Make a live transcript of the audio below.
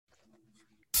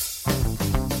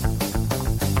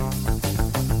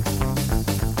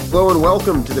Hello and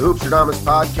welcome to the Hoopstradamus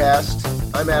podcast.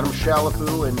 I'm Adam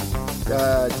Shalafu, and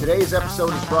today's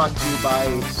episode is brought to you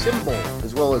by Symbol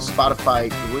as well as Spotify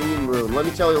Green Room. Let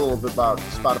me tell you a little bit about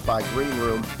Spotify Green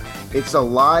Room. It's a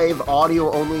live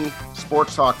audio-only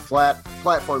sports talk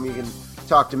platform. You can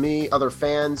talk to me, other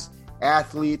fans,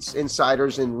 athletes,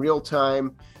 insiders in real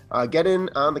time. Get in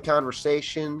on the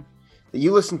conversation that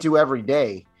you listen to every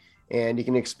day, and you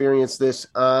can experience this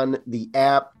on the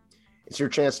app. It's your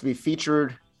chance to be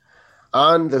featured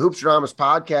on the Hoopstradamus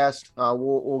podcast.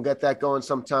 We'll get that going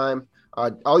sometime.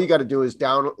 All you got to do is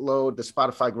download the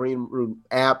Spotify Green Room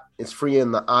app. It's free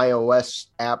in the iOS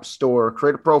app store.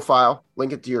 Create a profile,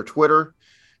 link it to your Twitter,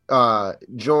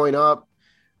 join up,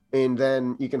 and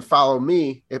then you can follow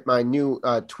me at my new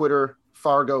Twitter,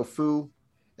 Fargo Foo.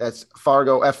 That's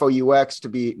Fargo, F-O-U-X, to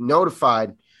be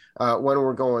notified when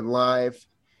we're going live.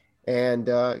 And,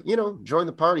 join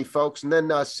the party, folks. And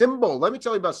then Symbol, let me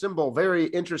tell you about Symbol. Very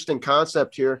interesting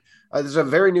concept here. There's a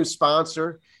very new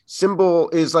sponsor. Symbol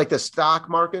is like the stock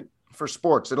market for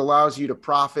sports. It allows you to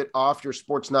profit off your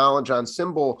sports knowledge. On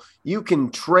Symbol, you can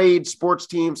trade sports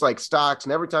teams like stocks,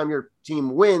 and every time your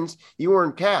team wins, you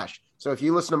earn cash. So if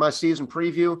you listen to my season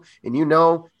preview and you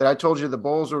know that I told you the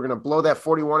Bulls were going to blow that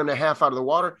 41.5 out of the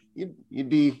water, you'd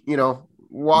be,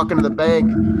 walking to the bank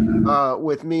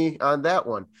with me on that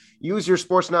one. Use your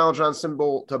sports knowledge on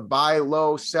Symbol to buy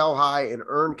low, sell high, and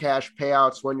earn cash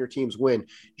payouts when your teams win.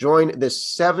 Join the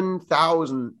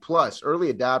 7,000 plus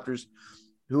early adopters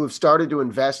who have started to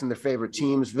invest in their favorite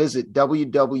teams. Visit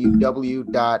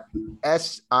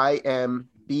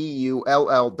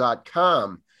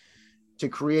www.simbull.com to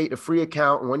create a free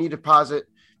account. And when you deposit,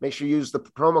 make sure you use the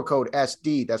promo code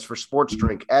SD. That's for sports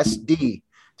drink, SD,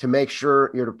 to make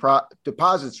sure your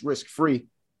deposit's risk-free.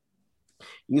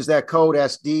 Use that code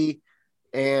SD,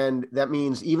 and that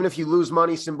means even if you lose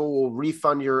money, Symbol will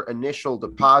refund your initial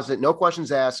deposit. No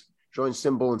questions asked. Join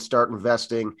Symbol and start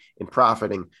investing and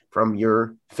profiting from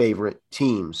your favorite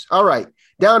teams. All right,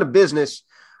 down to business.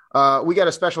 We got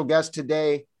a special guest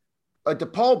today, a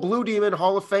DePaul Blue Demon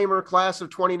Hall of Famer, class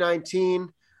of 2019,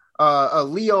 a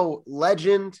Leo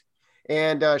legend,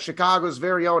 and Chicago's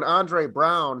very own Andre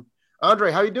Brown.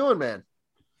 Andre, how you doing, man?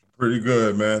 Pretty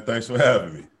good, man. Thanks for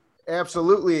having me.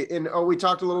 Absolutely. And we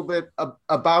talked a little bit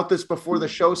about this before the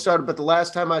show started, but the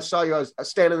last time I saw you, I was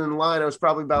standing in line. I was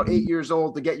probably about 8 years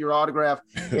old to get your autograph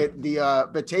at the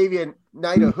Batavia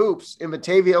Night of Hoops in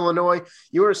Batavia, Illinois.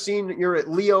 You were a senior. You're at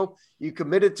Leo. You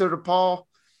committed to DePaul.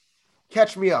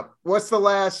 Catch me up. What's the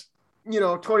last,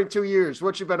 22 years?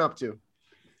 What you been up to?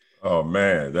 Oh,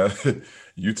 man,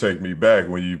 you take me back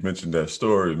when you mentioned that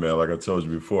story, man. Like I told you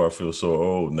before, I feel so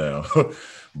old now.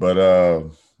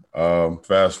 But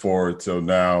fast forward till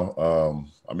now,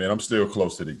 I'm still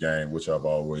close to the game, which I've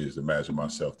always imagined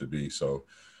myself to be. So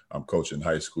I'm coaching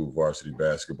high school varsity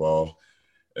basketball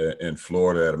in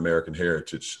Florida at American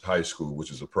Heritage High School, which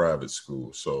is a private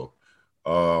school. So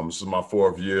this is my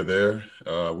fourth year there.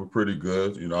 We're pretty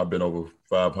good. I've been over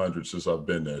 500 since I've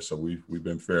been there. So we've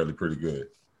been fairly pretty good.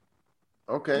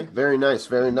 Okay. Very nice.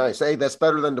 Very nice. Hey, that's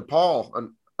better than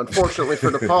DePaul. Unfortunately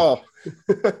for DePaul.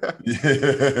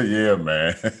 yeah,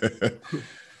 man.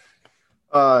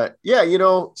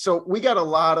 So we got a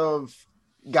lot of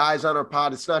guys on our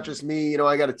pod. It's not just me.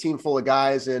 I got a team full of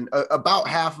guys, and about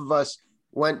half of us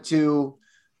went to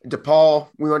DePaul.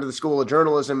 We went to the School of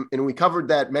Journalism, and we covered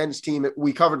that men's team.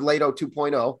 We covered Lato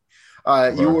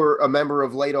 2.0. You were a member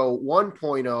of Lato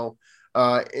 1.0.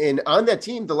 And on that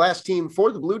team, the last team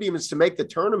for the Blue Demons to make the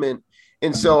tournament.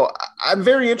 And so I'm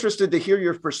very interested to hear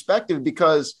your perspective,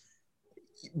 because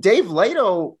Dave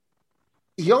Lato,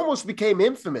 he almost became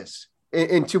infamous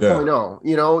in 2.0.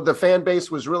 Yeah. The fan base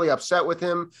was really upset with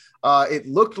him. It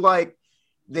looked like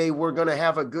they were going to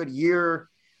have a good year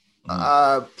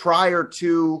prior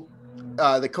to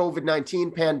the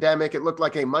COVID-19 pandemic. It looked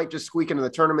like they might just squeak into the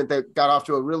tournament. They got off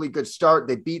to a really good start.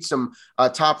 They beat some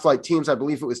top flight teams. I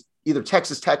believe it was either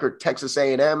Texas Tech or Texas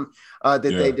A&M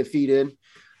they defeated.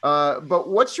 But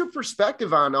what's your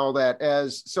perspective on all that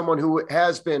as someone who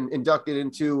has been inducted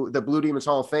into the Blue Demons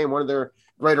Hall of Fame, one of their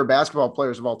greater basketball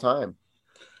players of all time?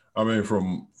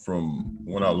 From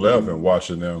when I left and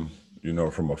watching them,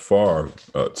 from afar,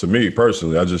 to me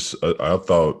personally, I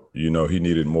thought, he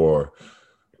needed more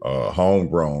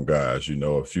homegrown guys,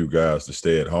 a few guys to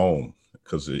stay at home,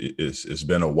 because it's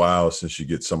been a while since you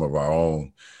get some of our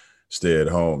own stay at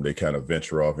home. They kind of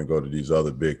venture off and go to these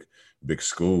other big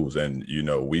schools, and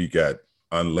we got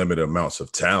unlimited amounts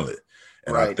of talent,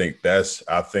 and right. I think that's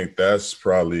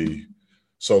probably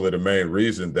the main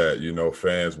reason that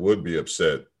fans would be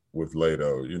upset with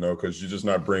Lato, because you're just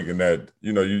not bringing that.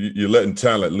 You're letting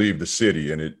talent leave the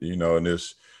city, and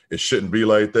it shouldn't be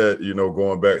like that.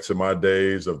 Going back to my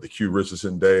days of the Q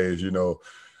Richardson days,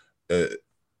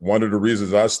 one of the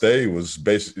reasons I stayed was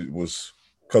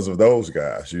because of those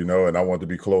guys, and I wanted to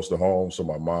be close to home so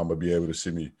my mom would be able to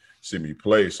see me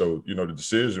play. So, the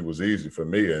decision was easy for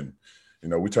me. And,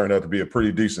 we turned out to be a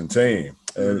pretty decent team.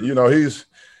 And,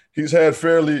 he's had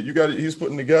he's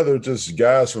putting together just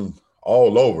guys from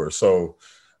all over. So,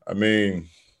 I mean,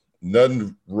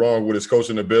 nothing wrong with his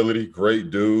coaching ability.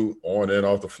 Great dude on and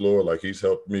off the floor. Like, he's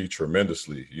helped me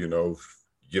tremendously,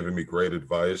 giving me great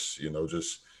advice,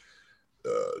 just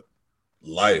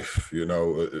life,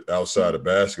 outside of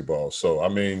basketball. So, I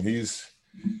mean,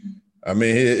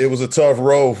 it was a tough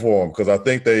road for him because I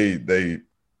think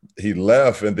he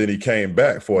left and then he came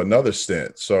back for another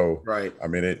stint. So, right. I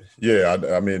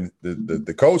mean,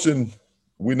 the coaching,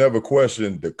 we never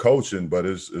questioned the coaching, but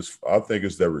I think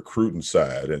it's the recruiting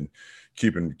side and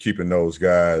keeping those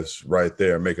guys right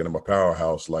there, making them a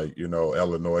powerhouse like,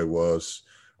 Illinois was,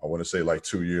 I want to say like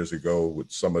 2 years ago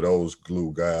with some of those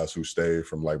glue guys who stayed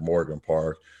from like Morgan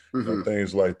Park,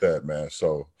 things like that, man.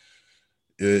 So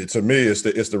to me, it's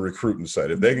the recruiting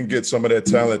side. If they can get some of that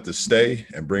talent to stay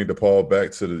and bring DePaul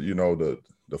back to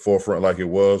the forefront like it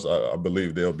was, I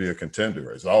believe they'll be a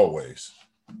contender as always.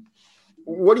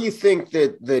 What do you think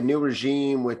that the new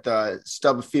regime with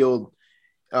Stubblefield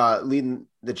leading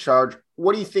the charge,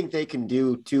 what do you think they can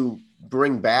do to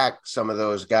bring back some of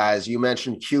those guys? You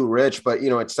mentioned Q Rich, but,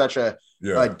 it's such a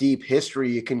deep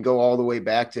history. You can go all the way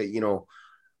back to,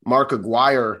 Mark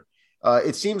Aguirre.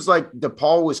 It seems like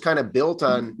DePaul was kind of built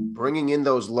on bringing in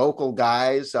those local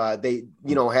guys. They,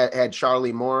 had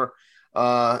Charlie Moore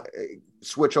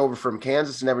switch over from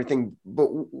Kansas and everything. But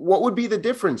what would be the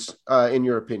difference in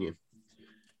your opinion?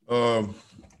 I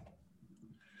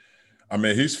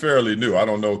mean, he's fairly new. I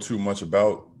don't know too much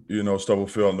about,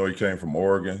 Stubblefield. I know he came from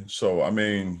Oregon. So, I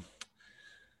mean,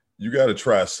 you got to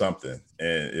try something.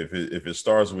 And if it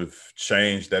starts with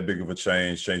change, that big of a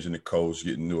change, changing the coach,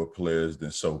 getting newer players,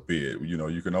 then so be it.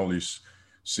 You can only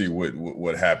see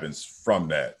what happens from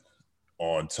that.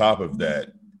 On top of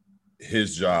that,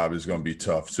 his job is going to be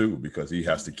tough too, because he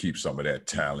has to keep some of that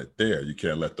talent there. You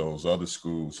can't let those other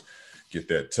schools get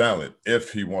that talent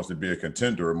if he wants to be a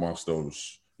contender amongst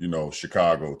those,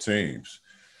 Chicago teams.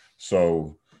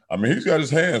 So, I mean, he's got his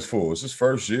hands full. It's his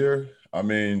first year. I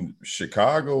mean,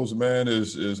 Chicago's, man,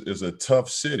 is a tough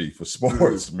city for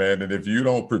sports, man. And if you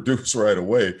don't produce right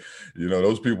away,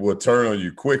 those people will turn on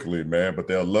you quickly, man, but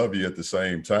they'll love you at the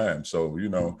same time. So,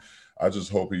 I just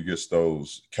hope he gets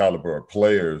those caliber of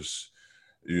players,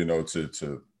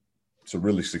 to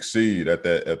really succeed at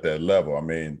that level. I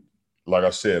mean, like I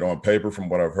said, on paper, from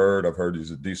what I've heard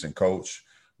he's a decent coach.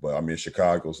 But I mean,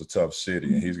 Chicago's a tough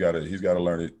city, and he's got to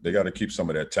learn it. They got to keep some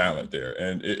of that talent there,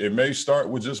 and it may start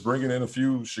with just bringing in a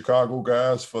few Chicago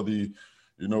guys for the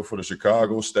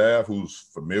Chicago staff who's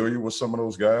familiar with some of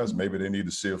those guys. Maybe they need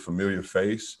to see a familiar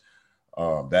face.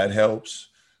 That helps.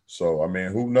 So I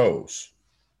mean, who knows?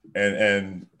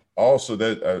 And also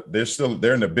that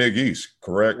they're in the Big East,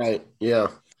 correct? Right. Yeah.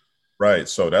 Right.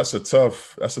 So that's a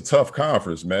tough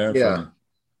conference, man. Yeah.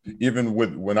 Even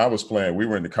when I was playing, we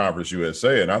were in the Conference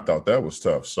USA, and I thought that was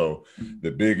tough. So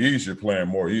the Big East, you're playing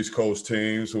more East Coast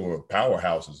teams who are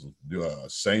powerhouses.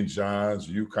 St. John's,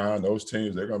 UConn, those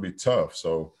teams, they're going to be tough.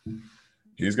 So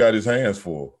he's got his hands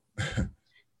full.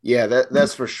 Yeah,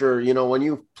 that's for sure. When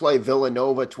you play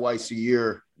Villanova twice a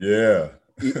year. Yeah.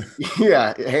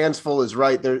 Yeah, hands full is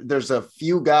right. There's a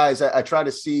few guys I try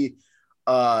to see.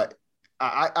 I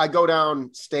go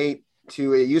down state.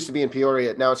 It used to be in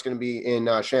Peoria. Now it's going to be in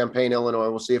Champaign, Illinois.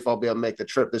 We'll see if I'll be able to make the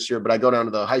trip this year, but I go down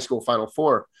to the high school Final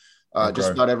Four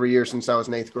just about every year since I was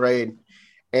in 8th grade.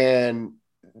 And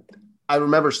I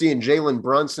remember seeing Jalen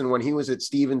Brunson when he was at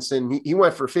Stevenson. He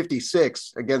went for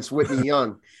 56 against Whitney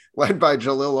Young, led by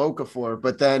Jahlil Okafor.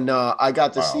 But then I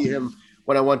got to see him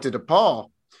when I went to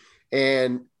DePaul,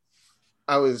 and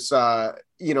I was,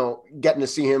 getting to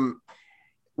see him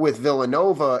with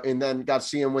Villanova, and then got to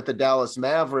see him with the Dallas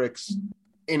Mavericks.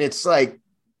 And it's like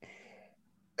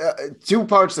two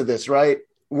parts of this, right?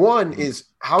 One is,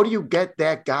 how do you get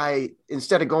that guy,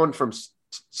 instead of going from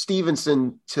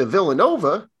Stevenson to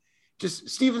Villanova, just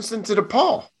Stevenson to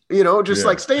DePaul,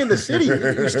 like stay in the city.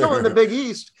 You're still in the Big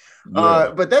East.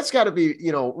 But that's got to be,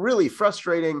 really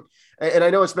frustrating. And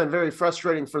I know it's been very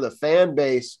frustrating for the fan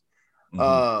base.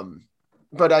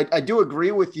 But I do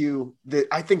agree with you that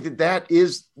I think that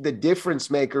is the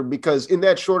difference maker, because in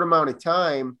that short amount of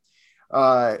time,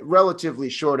 relatively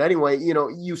short anyway,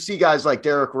 you see guys like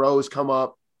Derrick Rose come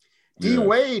up. D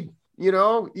Wade,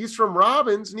 he's from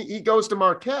Robbins and he goes to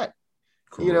Marquette,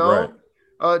 Cool, right.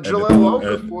 Jaleel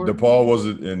Okafor. DePaul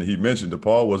wasn't, and he mentioned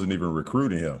DePaul wasn't even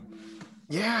recruiting him.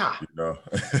 Yeah. You know,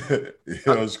 it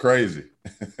was crazy.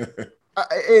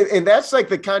 And that's like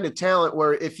the kind of talent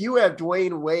where if you have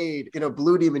Dwayne Wade in a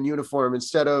Blue Demon uniform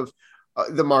instead of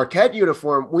the Marquette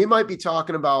uniform, we might be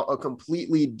talking about a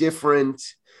completely different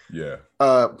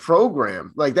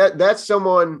program. Like that's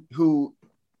someone who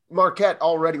Marquette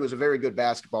already was a very good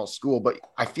basketball school, but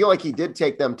I feel like he did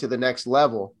take them to the next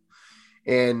level.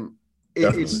 And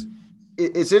it's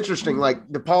interesting. Like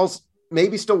DePaul's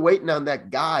maybe still waiting on that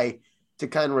guy to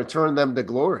kind of return them to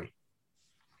glory.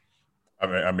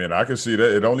 I mean, I can see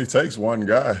that it only takes one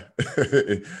guy,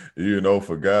 you know,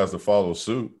 for guys to follow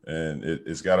suit, and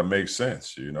it's got to make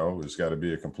sense. You know, it's got to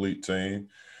be a complete team.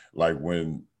 Like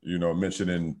when, you know,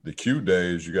 mentioning the Q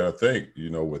days, you got to think,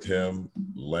 you know, with him,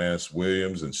 Lance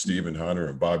Williams and Stephen Hunter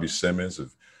and Bobby Simmons,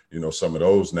 of, you know, some of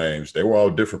those names, they were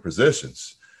all different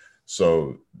positions.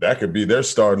 So that could be their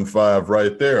starting five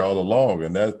right there all along.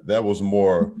 And that was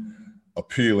more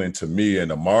appealing to me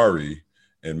and Amari,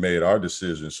 and made our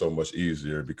decision so much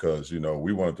easier because, you know,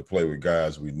 we wanted to play with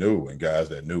guys we knew and guys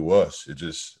that knew us. It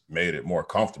just made it more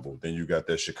comfortable. Then you got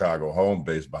that Chicago home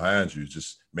base behind you. It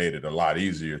just made it a lot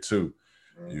easier too,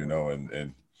 you know,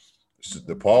 and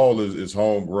DePaul is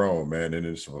homegrown, man. And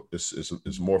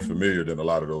it's more familiar than a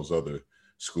lot of those other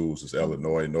schools. It's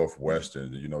Illinois,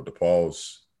 Northwestern, you know,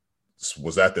 DePaul's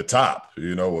was at the top,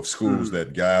 you know, of schools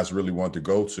that guys really want to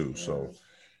go to. So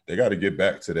they got to get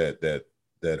back to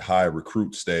that high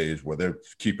recruit stage where they're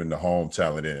keeping the home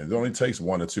talent in. It only takes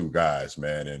one or two guys,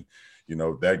 man. And, you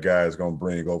know, that guy is going to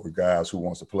bring over guys who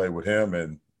wants to play with him,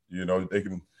 and, you know,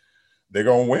 they're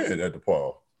going to win at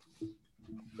DePaul.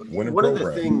 One of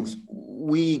the things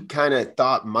we kind of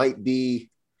thought might be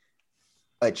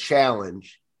a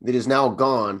challenge that is now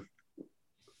gone.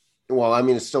 Well, I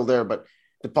mean, it's still there, but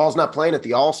DePaul's not playing at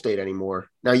the All-State anymore.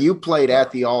 Now, you played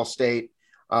at the All-State.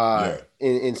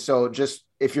 And so just,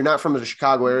 if you're not from the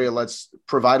Chicago area, let's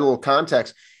provide a little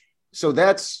context. So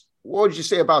that's, what would you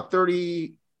say, about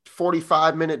 30,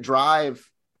 45-minute drive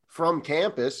from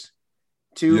campus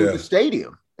to the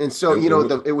stadium. And so,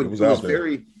 it was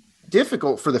very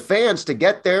difficult for the fans to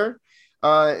get there.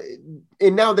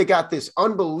 And now they got this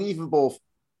unbelievable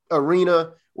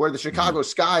arena where the Chicago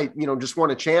Sky, you know, just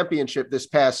won a championship this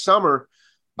past summer.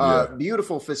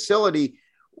 Beautiful facility.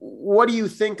 What do you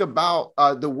think about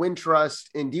the Wintrust?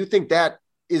 And do you think that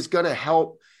is going to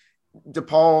help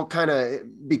DePaul kind of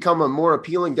become a more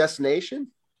appealing destination?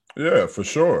 Yeah, for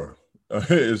sure. Like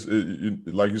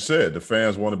you said, the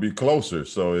fans want to be closer,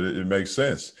 so it makes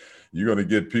sense. You're going to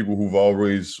get people who've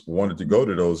always wanted to go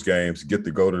to those games, get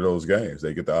to go to those games.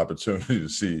 They get the opportunity to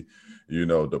see, you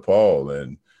know, DePaul.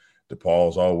 And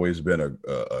DePaul's always been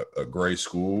a great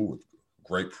school, with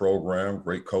great program,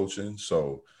 great coaching.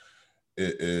 So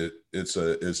it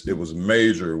was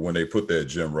major when they put that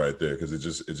gym right there, because it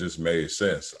just made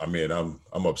sense. I mean, I'm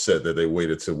upset that they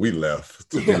waited till we left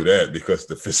to do that, because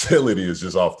the facility is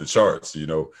just off the charts. You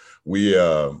know, we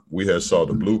had saw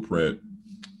the blueprint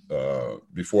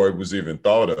before it was even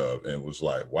thought of, and was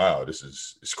like, wow,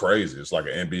 it's crazy. It's like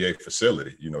an NBA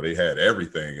facility. You know, they had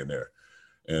everything in there,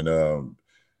 and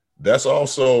that's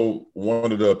also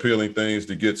one of the appealing things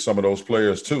to get some of those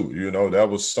players too. You know, that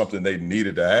was something they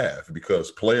needed to have, because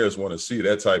players want to see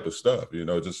that type of stuff. You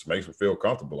know, it just makes them feel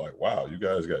comfortable. Like, wow, you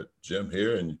guys got gym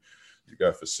here, and you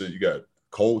got facility, you got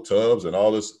cold tubs and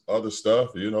all this other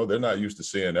stuff. You know, they're not used to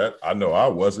seeing that. I know I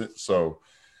wasn't. So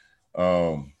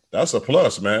that's a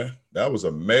plus, man. That was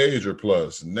a major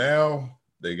plus. Now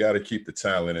they got to keep the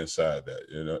talent inside that,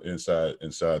 you know,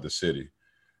 inside the city.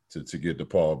 To get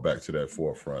DePaul back to that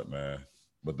forefront, man.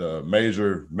 But the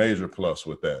major plus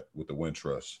with that, with the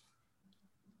Wintrust.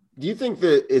 Do you think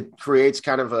that it creates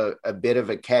kind of a bit of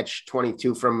a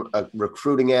catch-22 from a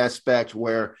recruiting aspect,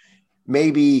 where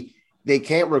maybe they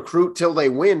can't recruit till they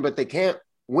win, but they can't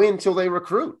win till they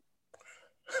recruit?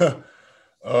 I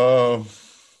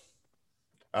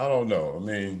don't know. I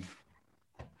mean,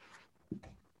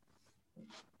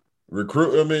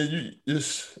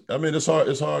 it's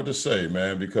hard to say,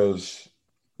 man, because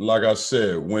like I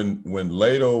said, when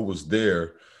Leto was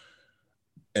there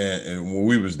and when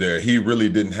we was there, he really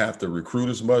didn't have to recruit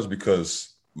as much,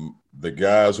 because the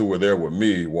guys who were there with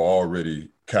me were already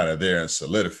kind of there and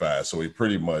solidified. So he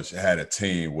pretty much had a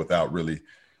team without really,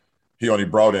 he only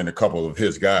brought in a couple of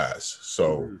his guys.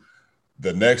 So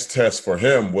the next test for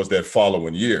him was that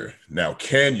following year. Now,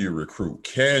 can you recruit?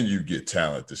 Can you get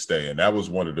talent to stay? And that was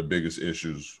one of the biggest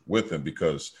issues with him,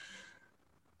 because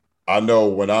I know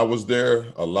when I was there,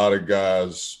 a lot of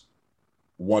guys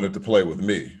wanted to play with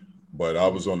me. but I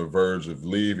was on the verge of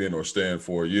leaving or staying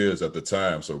 4 years at the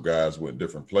time. So guys went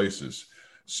different places.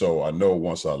 So I know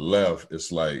once I left,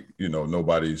 it's like,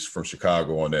 nobody's from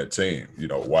Chicago on that team.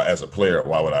 Why, as a player,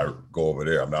 why would I go over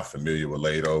there? I'm not familiar with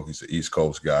Lato. He's an East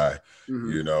Coast guy.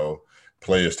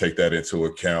 Players take that into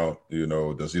account.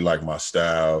 Does he like my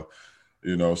style?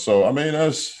 So I mean,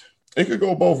 it could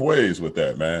go both ways with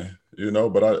that, man.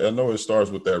 But I know it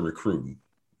starts with that recruiting.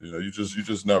 You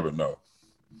just never know.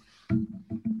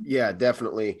 Yeah,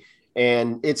 definitely.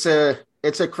 And it's a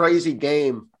crazy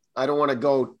game. I don't want to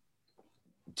go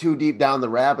too deep down the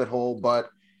rabbit hole, but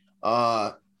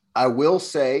I will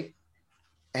say,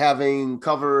 having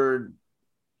covered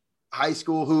high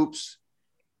school hoops,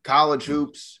 college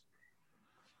hoops,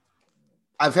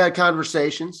 I've had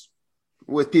conversations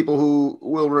with people who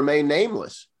will remain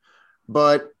nameless,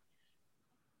 but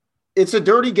it's a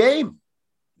dirty game.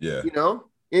 Yeah.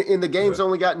 And the game's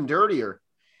only gotten dirtier.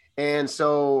 And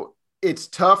so it's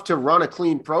tough to run a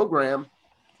clean program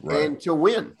and to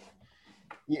win.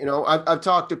 I've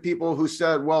talked to people who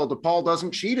said, well, DePaul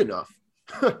doesn't cheat enough.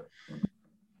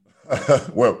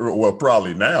 well,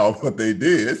 probably now, but they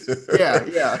did.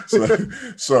 Yeah.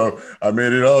 so I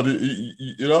mean, it all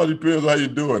depends how you're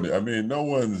doing it. I mean,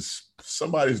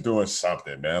 somebody's doing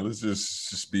something, man. Let's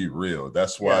just be real.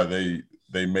 That's why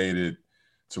they made it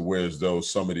to where as though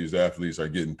some of these athletes are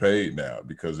getting paid now,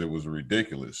 because it was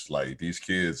ridiculous. Like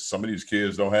some of these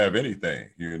kids don't have anything,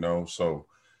 so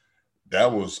that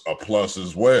was a plus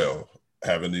as well,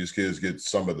 having these kids get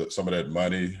some of that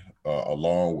money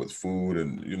along with food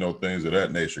and, things of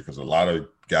that nature. Because a lot of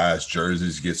guys'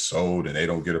 jerseys get sold and they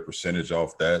don't get a percentage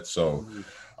off that. So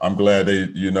I'm glad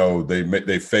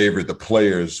they favored the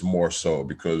players more so,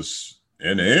 because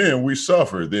in the end we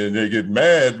suffer. Then they get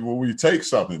mad when we take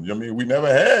something. I mean, we never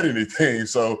had anything.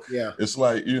 So it's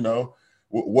like,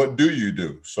 what do you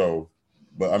do? So,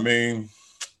 but I mean,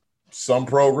 some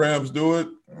programs do it.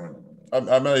 I'm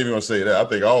not even going to say that. I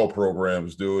think all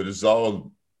programs do it. It's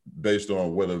all based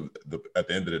on whether at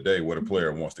the end of the day, where the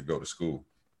player wants to go to school.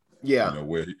 Yeah.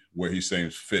 Where he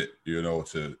seems fit,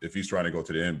 if he's trying to go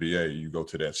to the NBA, you go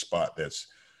to that spot that's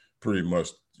pretty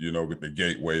much, the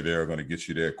gateway there, going to get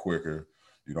you there quicker.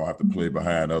 You don't have to play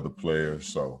behind other players.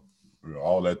 So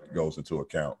all that goes into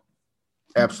account.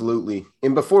 Absolutely.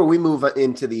 And before we move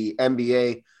into the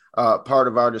NBA part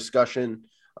of our discussion,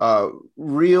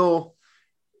 real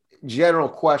general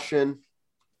question,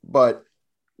 but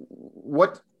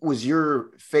what was your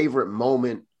favorite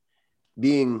moment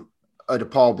being a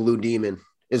DePaul Blue Demon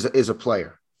as a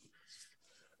player?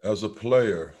 As a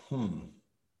player,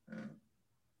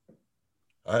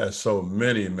 I had so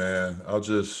many, man.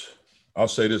 I'll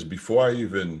say this before I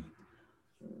even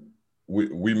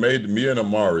we made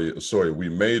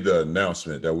the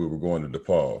announcement that we were going to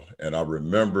DePaul, and I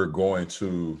remember going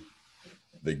to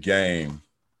the game.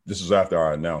 This was after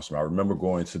our announcement. I remember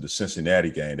going to the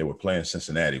Cincinnati game. They were playing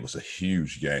Cincinnati. It was a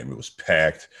huge game. It was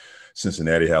packed.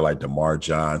 Cincinnati had like DeMar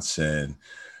Johnson,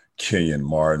 Kenyon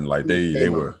Martin. Like they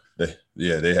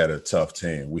had a tough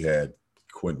team. We had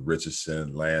Quentin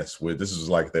Richardson, Lance Witt. This was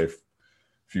like their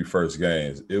few first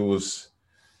games. It was,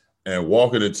 and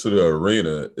walking into the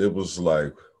arena, it was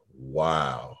like,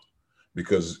 wow.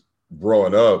 Because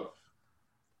growing up,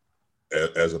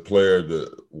 as a player,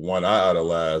 the one I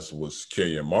idolized was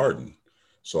Kenyon Martin.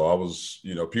 So I was,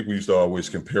 people used to always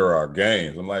compare our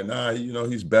games. I'm like, nah,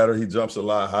 he's better. He jumps a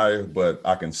lot higher, but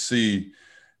I can see,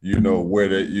 where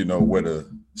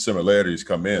the similarities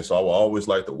come in. So I would always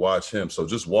like to watch him. So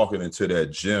just walking into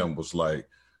that gym was like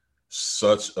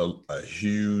such a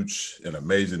huge and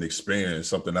amazing experience,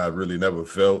 something I really never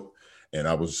felt. And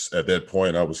I was, at that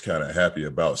point, I was kind of happy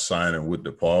about signing with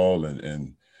DePaul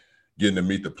and getting to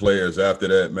meet the players after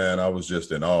that, man. I was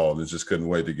just in awe and just couldn't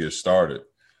wait to get started.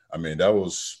 I mean, that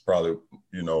was probably,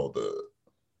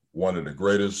 one of the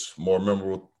greatest, more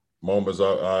memorable moments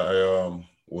I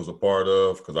was a part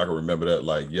of, because I can remember that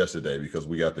like yesterday, because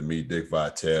we got to meet Dick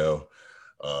Vitale.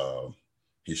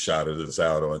 He shouted us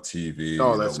out on TV.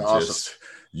 Oh, that's awesome.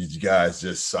 You guys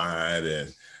just signed,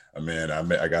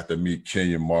 and I got to meet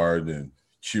Kenyon Martin and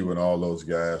Q and all those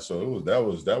guys. So that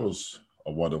was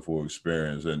a wonderful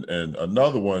experience. And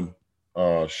another one,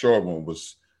 short one,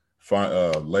 was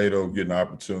Lato getting an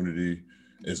opportunity,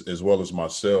 as well as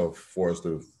myself, for us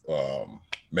to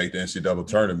make the NCAA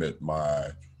tournament. My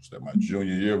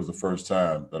junior year was the first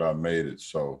time that I made it.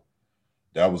 So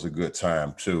that was a good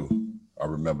time too. I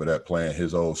remember that, playing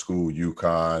his old school,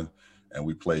 UConn, and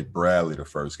we played Bradley the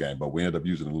first game, but we ended up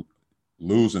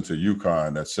losing to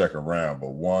UConn that second round. But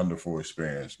wonderful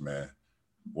experience, man.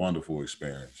 Wonderful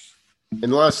experience.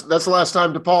 Unless that's the last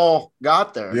time DePaul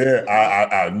got there. Yeah,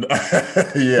 I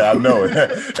know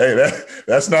it. Hey,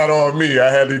 that's not on me.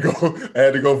 I had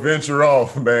to go venture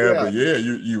off, man. Yeah. But yeah,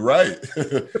 you're right.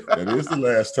 That is the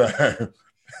last time.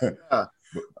 Yeah.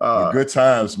 But good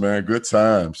times, man. Good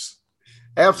times.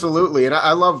 Absolutely. And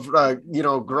I love,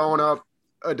 growing up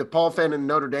a DePaul fan and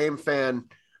Notre Dame fan.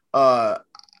 I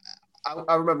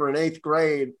remember in 8th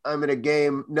grade, I'm in a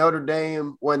game, Notre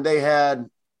Dame, when they had,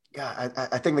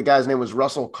 I think the guy's name was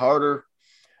Russell Carter,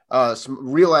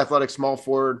 some real athletic small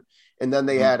forward. And then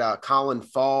they had Colin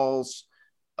Falls,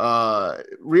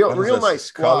 real nice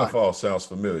squad. Colin Falls sounds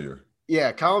familiar.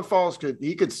 Yeah, Colin Falls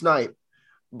could snipe.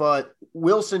 But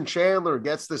Wilson Chandler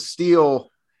gets the steal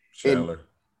and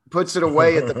puts it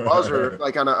away at the buzzer,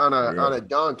 like on a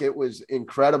dunk. It was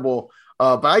incredible.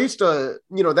 But I used to,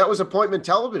 that was appointment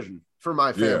television for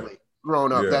my family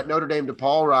growing up, that Notre Dame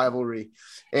DePaul rivalry.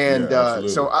 And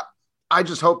so I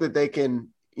just hope that they can,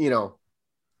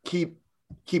 keep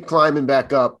climbing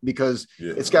back up, because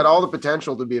it's got all the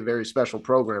potential to be a very special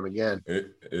program again.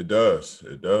 It does.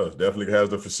 It does. Definitely has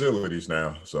the facilities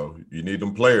now. So you need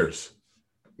them players.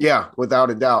 Yeah,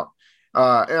 without a doubt.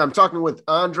 And I'm talking with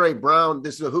Andre Brown.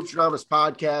 This is a Hoopstradamus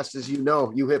podcast. As you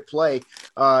know, you hit play.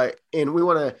 And we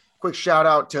want a quick shout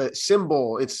out to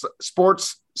Symbol. It's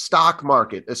sports stock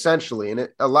market, essentially, and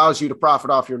it allows you to profit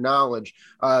off your knowledge.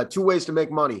 2 ways to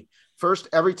make money. First,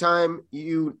 every time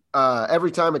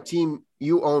a team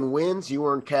you own wins, you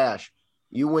earn cash.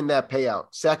 You win that payout.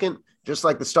 Second, just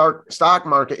like the stock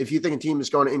market, if you think a team is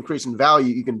going to increase in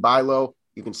value, you can buy low,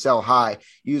 you can sell high.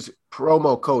 Use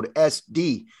promo code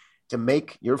SD to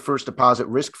make your first deposit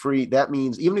risk-free. That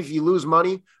means even if you lose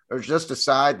money or just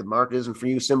decide the market isn't for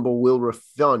you, Symbol will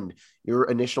refund your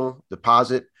initial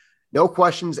deposit. No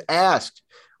questions asked.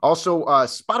 Also,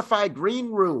 Spotify Green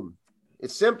Room.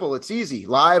 It's simple. It's easy.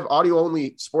 Live,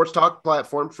 audio-only sports talk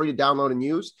platform, free to download and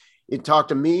use. You can talk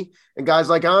to me and guys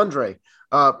like Andre.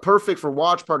 Perfect for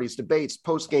watch parties, debates,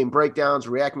 post-game breakdowns,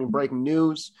 reacting to breaking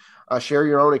news. Share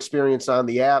your own experience on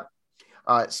the app.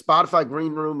 Spotify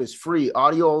Green Room is free,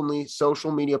 audio-only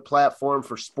social media platform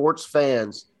for sports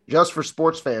fans, just for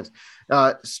sports fans.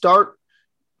 Start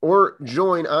or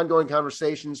join ongoing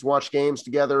conversations, watch games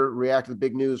together, react to the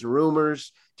big news and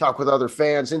rumors, talk with other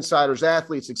fans, insiders,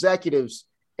 athletes, executives,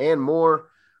 and more.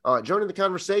 Join in the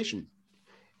conversation.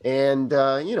 And,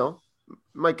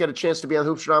 might get a chance to be on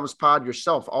Hoopstradamus Pod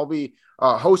yourself. I'll be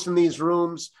hosting these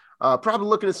rooms, probably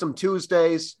looking at some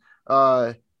Tuesdays.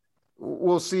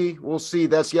 We'll see.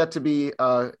 That's yet to be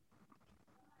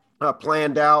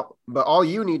planned out. But all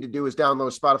you need to do is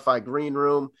download Spotify Green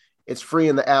Room. It's free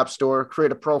in the App Store.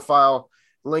 Create a profile,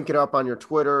 link it up on your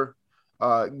Twitter.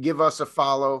 Give us a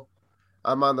follow.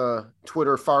 I'm on the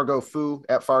Twitter Fargo Foo,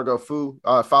 at Fargo Foo.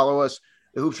 Follow us,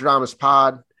 the Hoopstradamus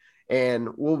Pod, and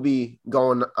we'll be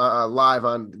going live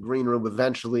on the Green Room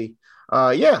eventually.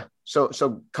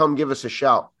 So come give us a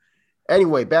shout.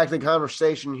 Anyway, back to the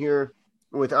conversation here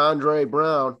with Andre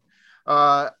Brown.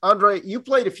 Andre, you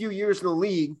played a few years in the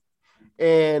league,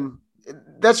 and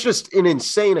that's just an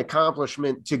insane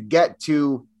accomplishment to get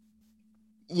to.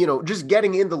 Just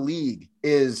getting in the league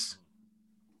is,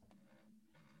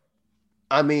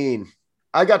 I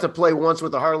got to play once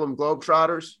with the Harlem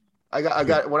Globetrotters. I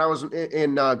got when I was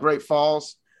in Great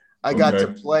Falls, I got to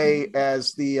play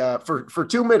as the for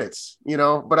 2 minutes,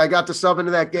 but I got to sub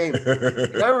into that game.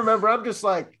 And I remember I'm just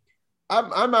like,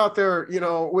 I'm out there,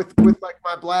 with like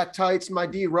my black tights, my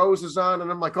D roses on,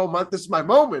 and I'm like, this is my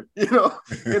moment,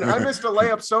 And I missed a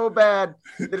layup so bad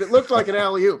that it looked like an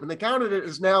alley-oop, and they counted it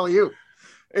as an alley-oop.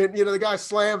 And the guy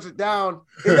slams it down.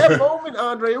 In that moment,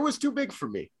 Andre, it was too big for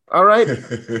me. All right.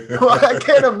 Well, I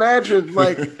can't imagine,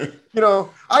 I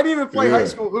didn't even play high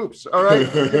school hoops. All right.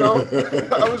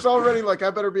 I was already like,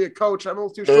 I better be a coach. I'm a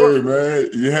little too short. Hey, man,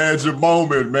 you had your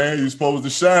moment, man. You're supposed to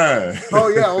shine. Oh,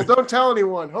 yeah. Well, don't tell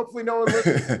anyone. Hopefully no one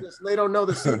listens to this and they don't know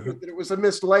the secret that it was a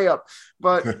missed layup.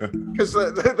 But because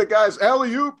the guy's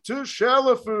alley-oop to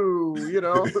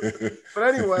Shalafu, But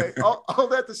anyway, all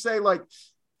that to say,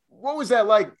 what was that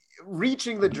like?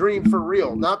 Reaching the dream for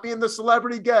real, not being the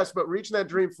celebrity guest, but reaching that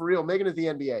dream for real, making it the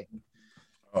NBA.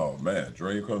 Oh man,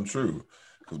 dream come true.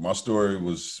 Because my story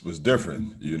was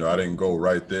different. I didn't go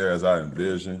right there as I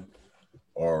envisioned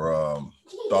or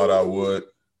thought I would.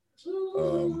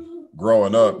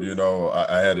 Growing up,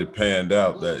 I had it panned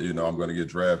out that I'm going to get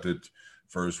drafted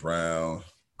first round,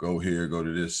 go here, go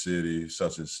to this city,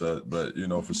 such and such. But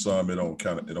for some, it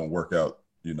don't work out,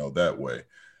 that way.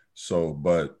 So,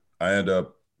 but I end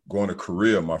up going to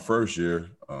Korea my first year,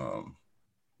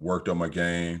 worked on my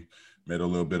game, made a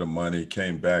little bit of money,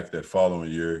 came back that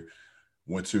following year,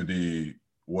 went to the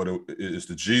it's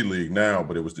the G League now,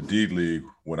 but it was the D League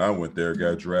when I went there.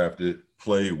 Got drafted,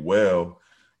 played well,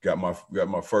 got my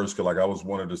first. Like I was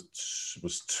one of the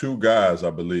was two guys I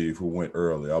believe who went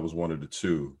early. I was one of the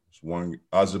two. One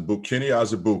Kenny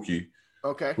Azubuike,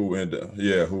 okay, who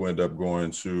ended up going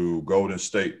to Golden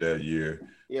State that year.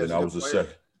 Yeah, and I was the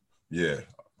second. Yeah,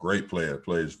 great player,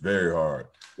 plays very hard.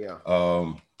 Yeah.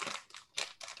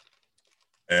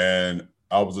 And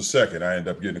I was the second. I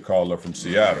ended up getting a call up from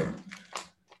Seattle.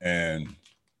 And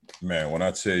man, when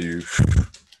I tell you,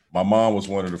 my mom was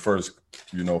one of the first,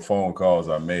 phone calls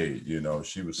I made.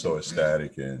 She was so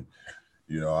ecstatic, and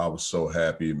I was so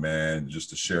happy, man, just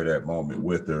to share that moment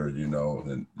with her,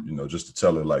 and just to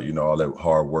tell her all that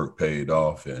hard work paid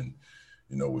off, and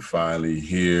we're finally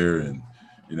here, and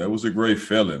it was a great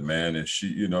feeling, man. And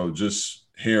she, just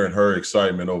hearing her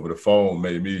excitement over the phone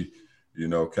made me,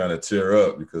 kind of tear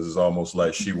up, because it's almost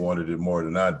like she wanted it more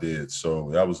than I did. So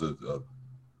that was a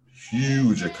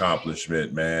huge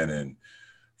accomplishment, man. And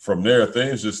from there,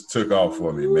 things just took off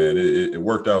for me, man. It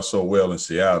worked out so well in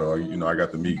Seattle. I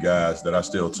got to meet guys that I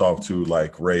still talk to,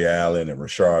 like Ray Allen and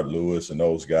Rashard Lewis and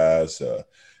those guys,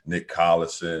 Nick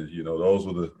Collison. Those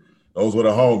were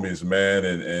the homies, man.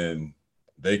 And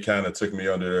they kind of took me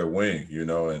under their wing,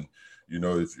 and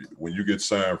when you get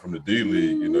signed from the D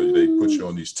League, they put you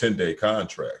on these 10-day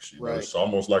contracts. Right. It's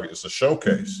almost like it's a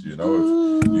showcase. If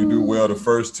you do well the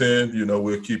first 10,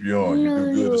 we'll keep you on. You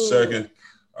do good the second,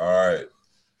 all right.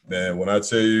 Man, when I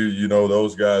tell you,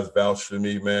 those guys vouched for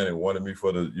me, man, and wanted me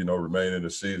for the, remaining of the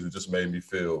season, it just made me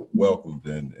feel welcomed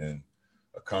and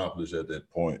accomplished at that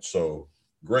point. So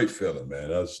great feeling, man.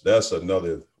 That's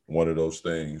another one of those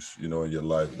things, in your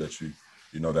life that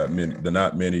that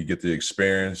not many get to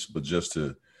experience, but just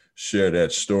to share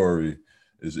that story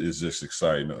is just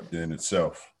exciting in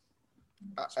itself.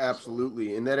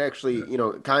 Absolutely. And that actually,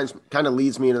 kind of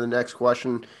leads me into the next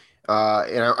question.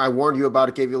 And I warned you about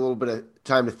it, gave you a little bit of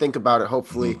time to think about it,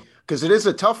 hopefully, because it is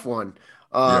a tough one.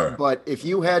 But if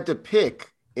you had to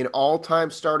pick an all-time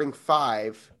starting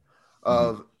five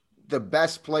of the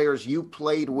best players you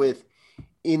played with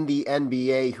in the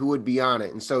NBA, who would be on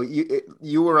it? And so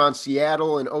you were on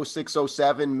Seattle in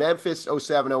 06-07, Memphis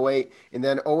 07-08, and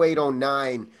then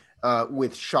 08-09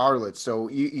 with Charlotte. So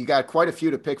you got quite a few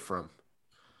to pick from.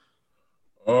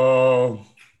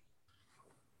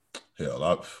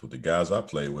 Hell, with the guys I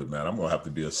played with, man, I'm gonna have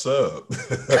to be a sub.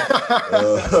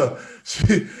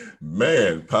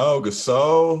 Man, Paul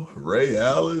Gasol, Ray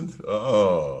Allen,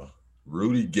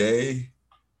 Rudy Gay,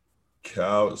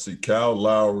 Kyle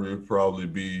Lowry would probably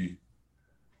be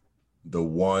the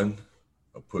one.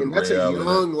 And that's Ray a Allen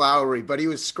young Lowry, but he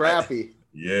was scrappy.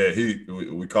 Yeah,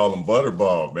 we call him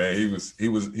Butterball, man.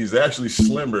 He's actually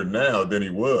slimmer now than he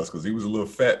was, because he was a little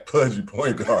fat, pudgy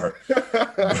point guard.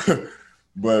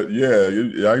 But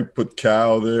yeah, I put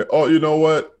Kyle there. Oh, you know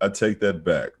what? I take that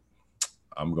back.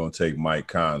 I'm gonna take Mike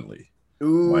Conley.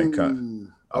 Ooh,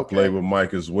 I played with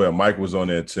Mike as well. Mike was on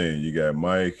that team. You got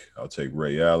Mike. I'll take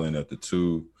Ray Allen at the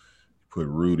 2. Put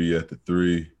Rudy at the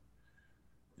 3.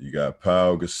 You got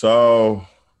Paul Gasol.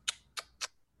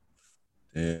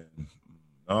 And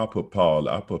I'll put Paul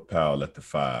at the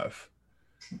 5.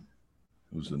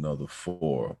 Who's another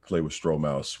 4? Play with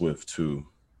Stromile Swift too.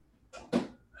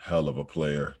 Hell of a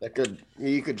player.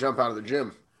 He could jump out of the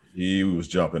gym. He was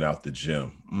jumping out the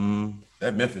gym.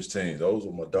 That Memphis team, those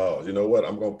were my dogs. You know what?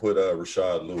 I'm going to put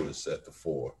Rashard Lewis at the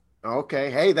 4.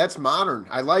 Okay. Hey, that's modern.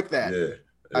 I like that. Yeah.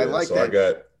 I like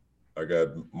that. I got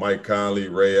Mike Conley,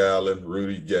 Ray Allen,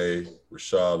 Rudy Gay,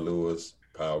 Rashard Lewis,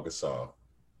 Paul Gasol.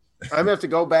 I'm going to have to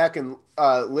go back and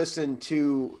listen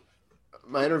to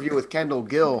my interview with Kendall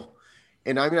Gill,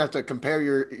 and I'm going to have to compare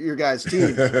your guys'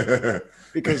 team.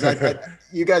 Because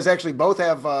you guys actually both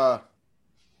have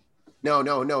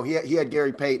no. He had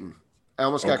Gary Payton. I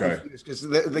almost got confused because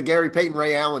the Gary Payton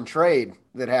Ray Allen trade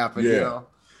that happened. Yeah.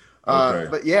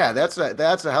 But yeah, that's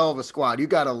a hell of a squad. You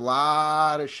got a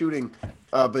lot of shooting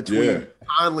between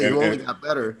Conley, who only got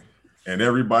better, and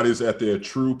everybody's at their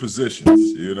true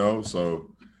positions. So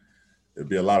it'd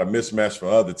be a lot of mismatch for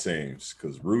other teams,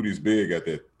 because Rudy's big at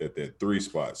that 3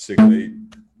 spot,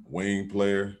 6'8" wing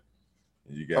player.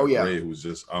 You got Ray, who's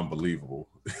just unbelievable.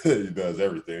 He does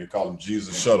everything. They call him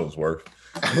Jesus Shuttlesworth.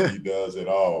 He does it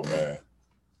all, man.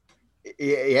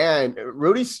 Yeah, and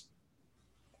Rudy's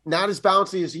not as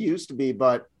bouncy as he used to be,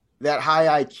 but that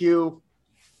high IQ,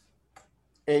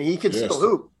 and he can still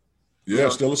hoop. Yeah,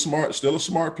 still a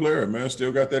smart player, man.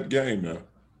 Still got that game now.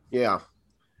 Yeah.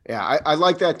 I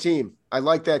like that team.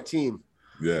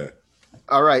 Yeah.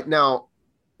 All right, now,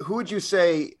 who would you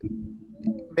say?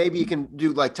 Maybe you can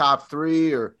do like top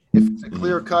 3, or if it's a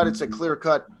clear cut, it's a clear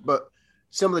cut. But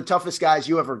some of the toughest guys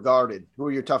you ever guarded? Who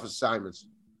are your toughest assignments?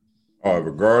 I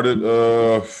regarded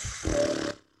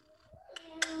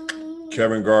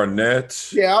Kevin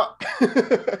Garnett. Yeah.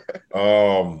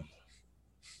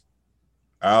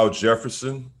 Al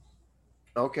Jefferson.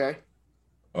 Okay.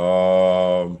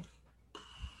 Some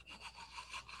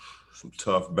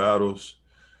tough battles.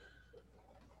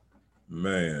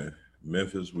 Man,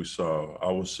 Memphis, we saw,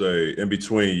 I would say, in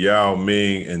between Yao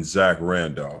Ming and Zach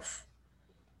Randolph.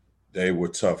 They were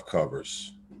tough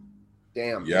covers.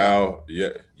 Damn. Yao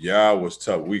was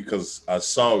tough. Because I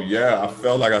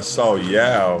felt like I saw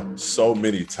Yao so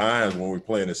many times when we were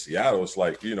playing in Seattle. It's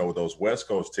like, with those West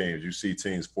Coast teams, you see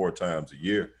teams 4 times a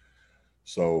year.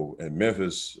 So in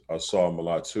Memphis, I saw him a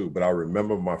lot too. But I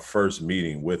remember my first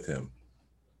meeting with him.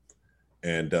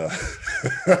 And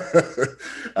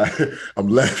I'm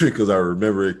laughing because I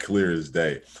remember it clear as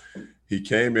day. He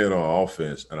came in on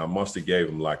offense, and I must have gave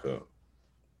him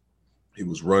he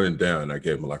was running down, and I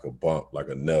gave him like a bump, like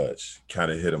a nudge,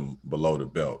 kind of hit him below the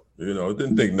belt.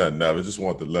 Didn't think nothing of it. Just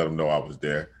wanted to let him know I was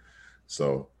there.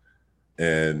 So,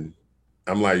 and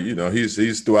I'm like,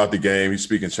 he's throughout the game. He's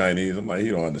speaking Chinese. I'm like,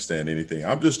 he don't understand anything.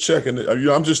 I'm just checking.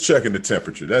 I'm just checking the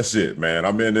temperature. That's it, man.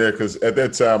 I'm in there because at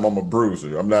that time I'm a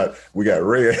bruiser. I'm not. We got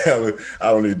Ray Allen.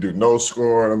 I don't need to do no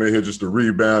scoring. I'm in here just to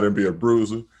rebound and be a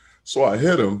bruiser. So I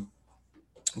hit him.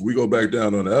 We go back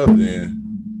down on the other end.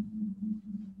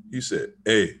 He said,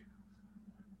 "Hey,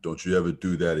 don't you ever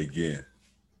do that again."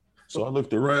 So I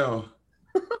looked around.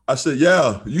 I said,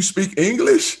 "Yeah, you speak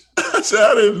English?" I said,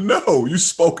 "I didn't know you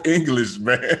spoke English,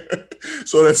 man."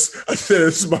 So I said,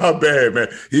 "It's my bad, man."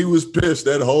 He was pissed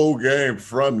that whole game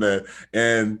from that.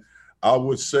 And I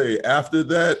would say after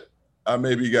that, I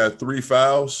maybe got 3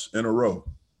 fouls in a row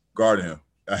guarding him.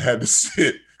 I had to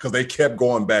sit because they kept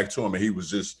going back to him, and he was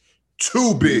just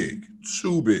too big.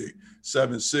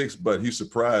 7'6", but he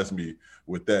surprised me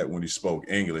with that when he spoke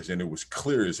English, and it was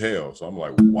clear as hell. So I'm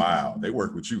like, wow, they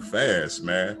work with you fast,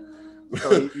 man.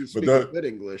 Oh, you speak good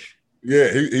English. Yeah,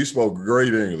 he spoke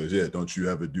great English. Yeah, don't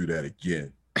you ever do that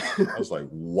again. I was like,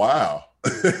 wow.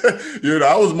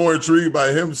 I was more intrigued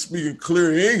by him speaking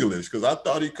clear English because I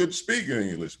thought he could speak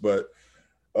English. But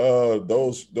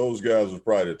those guys were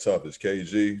probably the toughest.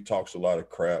 KG talks a lot of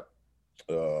crap,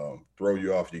 throw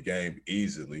you off your game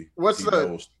easily.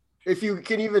 If you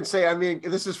can even say, I mean,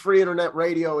 this is free internet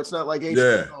radio. It's not like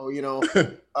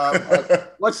HBO,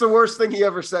 what's the worst thing he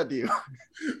ever said to you?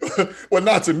 Well,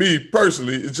 not to me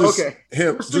personally. It's just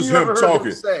him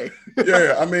talking.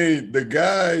 Yeah, I mean, the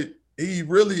guy, he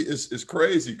really is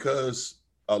crazy because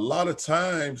a lot of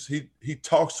times he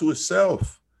talks to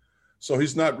himself. So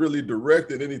he's not really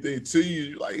directing anything to you.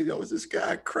 You're like, is this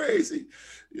guy crazy?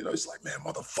 It's like, man,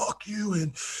 motherfuck you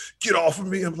and get off of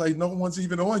me. I'm like, no one's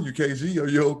even on you, KG. Are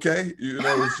you okay?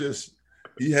 It's just,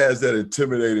 he has that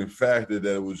intimidating factor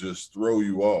that it would just throw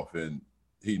you off. And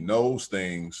he knows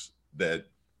things that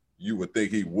you would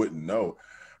think he wouldn't know.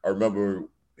 I remember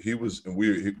we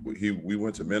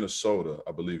went to Minnesota.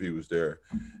 I believe he was there.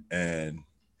 And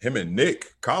him and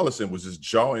Nick Collison was just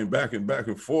jawing back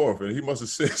and forth. And he must have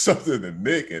said something to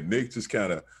Nick, and Nick just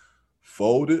kind of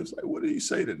folded. It's like, what did he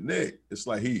say to Nick? It's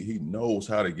like he knows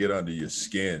how to get under your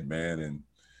skin, man,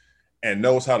 and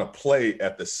knows how to play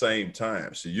at the same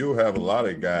time. So you'll have a lot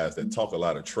of guys that talk a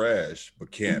lot of trash but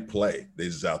can't play. They're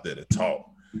just out there to talk.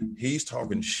 He's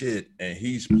talking shit and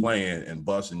he's playing and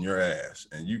busting your ass,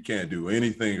 and you can't do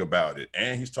anything about it.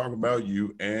 And he's talking about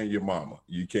you and your mama.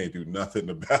 You can't do nothing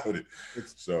about it.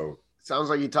 So sounds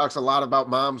like he talks a lot about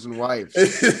moms and wives.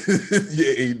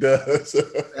 Yeah, he does.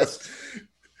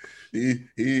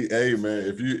 Hey man,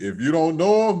 if you don't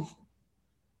know him,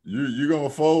 you're gonna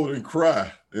fold and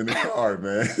cry in the car,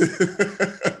 man.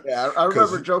 Yeah, I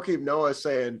remember Joakim Noah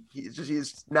saying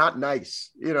he's not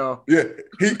nice, Yeah,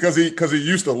 because he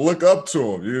used to look up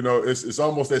to him. It's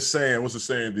almost that saying. What's the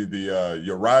saying?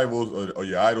 Your rivals or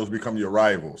your idols become your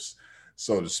rivals,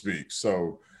 so to speak.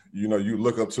 So you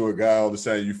look up to a guy all of a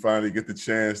sudden, you finally get the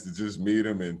chance to just meet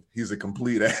him, and he's a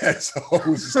complete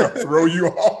asshole. It's just gonna throw you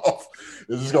off.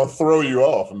 It's just gonna throw you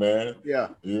off, man. Yeah.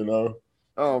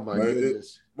 Oh my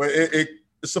goodness.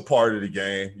 It's a part of the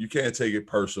game. You can't take it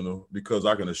personal because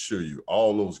I can assure you,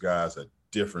 all those guys are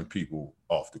different people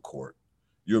off the court.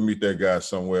 You'll meet that guy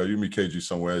somewhere. You meet KG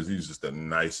somewhere. He's just the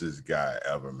nicest guy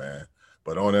ever, man.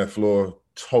 But on that floor,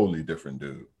 totally different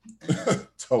dude.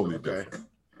 Totally different.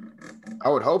 I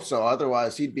would hope so.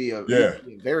 Otherwise, he'd be a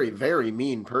very, very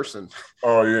mean person.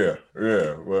 Oh yeah.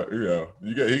 Well,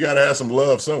 he got to have some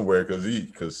love somewhere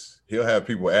because he'll have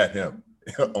people at him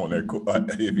on that court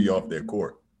if he off their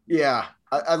court. Yeah,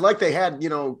 I like they had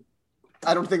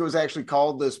I don't think it was actually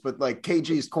called this, but like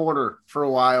KG's Corner for a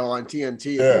while on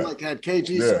TNT. Yeah. They like had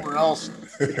KG somewhere else.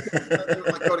 They would,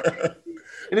 like, go to KG.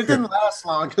 And it didn't last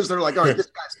long because they're like, all right, this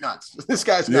guy's nuts. This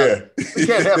guy's nuts. We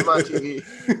can't have him on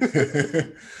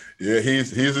TV. Yeah,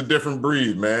 he's a different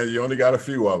breed, man. You only got a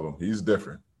few of them. He's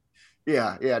different.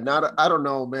 Yeah. I don't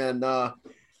know, man.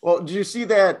 Well, did you see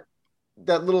that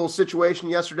little situation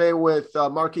yesterday with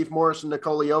Markieff Morris and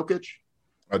Nikola Jokic?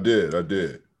 I did.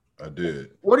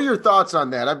 What are your thoughts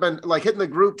on that? I've been like hitting the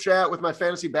group chat with my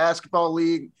fantasy basketball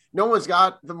league. No one's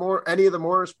got any of the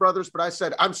Morris brothers, but I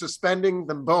said I'm suspending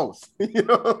them both. You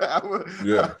know,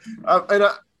 yeah.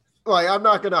 I'm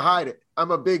not going to hide it.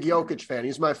 I'm a big Jokic fan.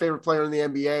 He's my favorite player in the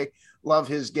NBA. Love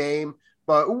his game.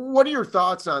 But what are your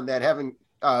thoughts on that? Having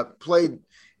played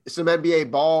some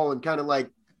NBA ball and kind of like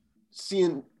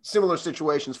seeing similar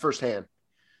situations firsthand.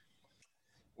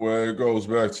 Well, it goes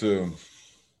back to.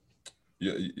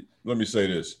 Yeah, let me say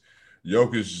this.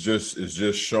 Jokic is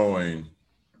just showing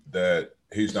that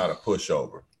he's not a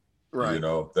pushover. Right. You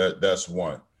know, that's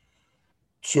one.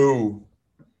 Two,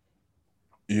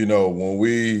 you know, when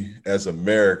we as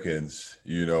Americans,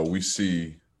 you know, we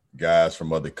see guys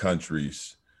from other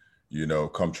countries, you know,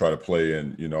 come try to play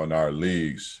in, you know, in our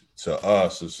leagues. To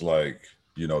us, it's like,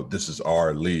 you know, this is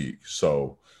our league.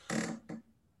 So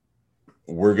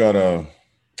we're gonna,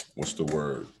 what's the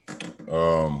word?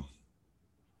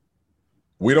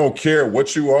 We don't care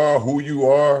what you are, who you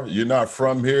are. You're not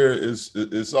from here.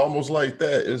 It's almost like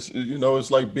that. It's, you know,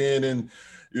 it's like being in,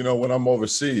 you know, when I'm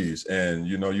overseas and,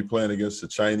 you know, you're playing against a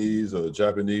Chinese or a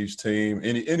Japanese team,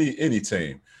 any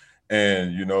team.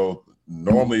 And, you know,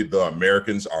 normally the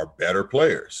Americans are better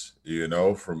players, you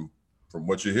know, from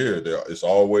what you hear. It's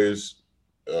always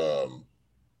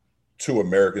two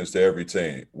Americans to every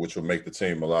team, which will make the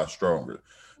team a lot stronger.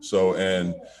 So,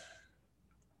 and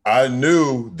I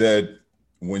knew that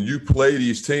when you play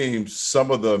these teams,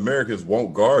 some of the Americans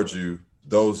won't guard you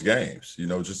those games, you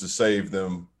know, just to save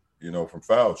them, you know, from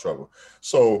foul trouble.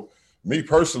 So me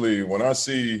personally, when I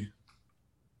see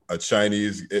a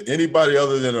Chinese, anybody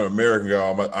other than an American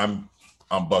guy,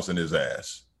 I'm busting his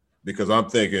ass because I'm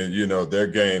thinking, you know, their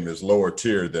game is lower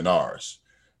tier than ours.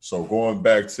 So going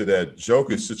back to that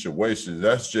Jokic situation,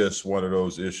 that's just one of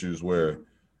those issues where,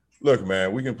 look,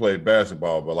 man, we can play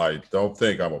basketball, but like, don't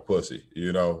think I'm a pussy,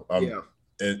 you know.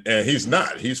 And he's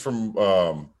not. He's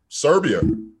from Serbia,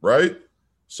 right?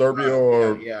 Serbia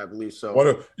or I believe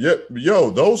so.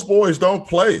 Those boys don't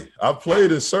play. I've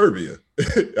played in Serbia.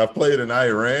 I've played in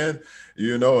Iran,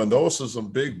 you know, and those are some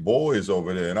big boys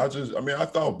over there. And I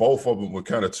thought both of them were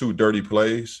kind of two dirty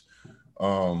plays.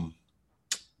 I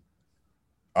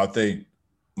think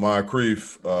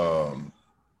Moncrief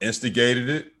instigated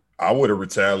it. I would have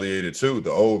retaliated too.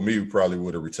 The old me probably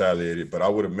would have retaliated, but I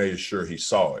would have made sure he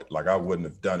saw it. Like I wouldn't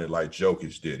have done it like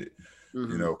Jokic did it,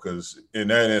 you know, because in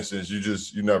that instance,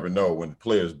 you never know when the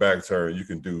player's back turn, you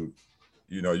can do,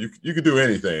 you know, you can do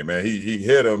anything, man. He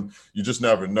hit him. You just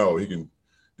never know. He can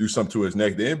do something to his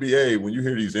neck. The NBA, when you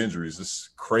hear these injuries,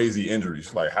 this crazy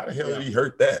injuries, like how the hell did he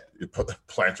hurt that?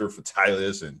 Plantar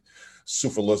fasciitis and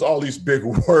syphilis, all these big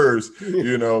words,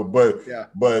 you know, but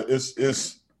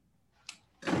it's.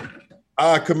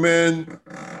 I commend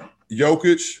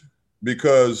Jokic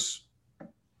because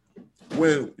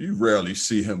when you rarely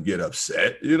see him get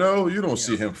upset, you know, you don't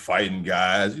see him fighting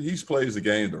guys. He plays the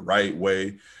game the right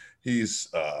way. He's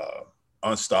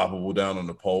unstoppable down on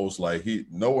the post. Like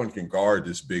no one can guard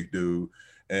this big dude.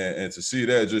 And to see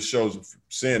that just shows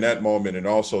seeing that moment and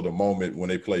also the moment when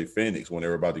they played Phoenix, when they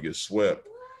were about to get swept.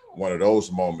 One of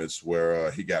those moments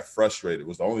where he got frustrated. It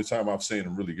was the only time I've seen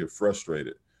him really get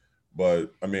frustrated.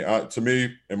 But, I mean, to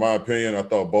me, in my opinion, I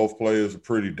thought both players were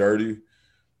pretty dirty.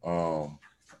 They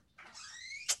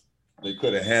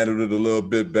could have handled it a little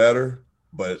bit better,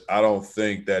 but I don't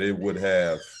think that it would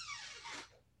have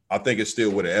 – I think it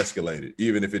still would have escalated.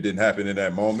 Even if it didn't happen in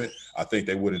that moment, I think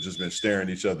they would have just been staring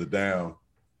each other down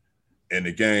in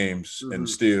the games and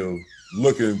still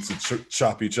looking to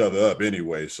chop each other up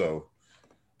anyway. So,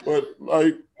 but,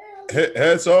 like,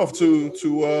 hats off to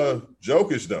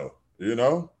Jokic, though, you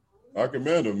know? I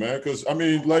commend him, man, because, I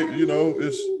mean, like, you know,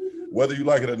 it's whether you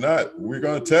like it or not, we're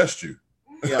going to test you.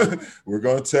 Yeah. We're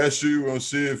going to test you. We're going to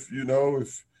see if, you know,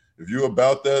 if you're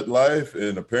about that life,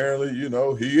 and apparently, you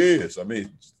know, he is. I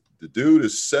mean, the dude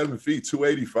is 7 feet,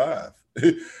 285.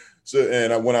 So,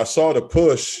 and when I saw the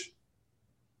push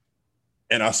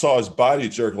and I saw his body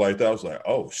jerk like that, I was like,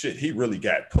 oh, shit, he really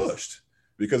got pushed.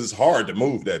 Because it's hard to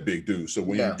move that big dude. So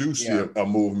when you do see a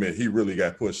movement, he really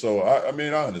got pushed. So, I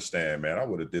mean, I understand, man. I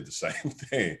would have did the same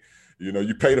thing. You know,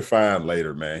 you pay the fine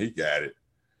later, man. He got it.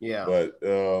 Yeah. But,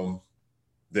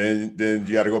 then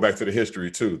you got to go back to the history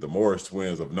too. The Morris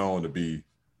twins have known to be,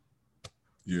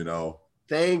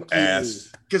 Thank you.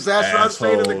 Because that's what I'm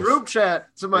saying in the group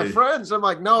chat to my friends. I'm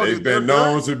like, no, they've been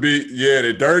known to be,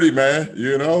 they're dirty, man,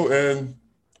 and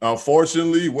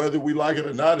unfortunately, whether we like it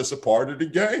or not, it's a part of the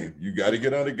game. You got to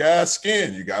get under guys'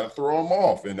 skin. You got to throw him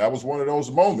off. And that was one of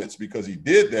those moments because he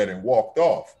did that and walked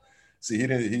off. See,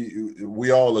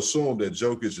 we all assumed that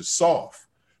Jokic is soft.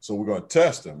 So we're going to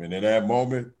test him. And in that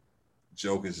moment,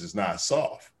 Jokic is not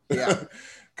soft. Yeah.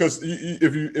 Because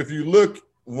if you look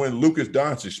when Luka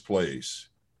Doncic plays,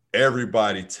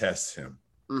 everybody tests him.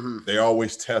 Mm-hmm. They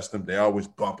always test him. They always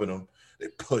bumping him. They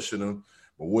pushing him.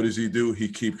 But what does he do? He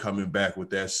keep coming back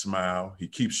with that smile. He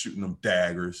keeps shooting them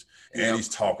daggers, and he's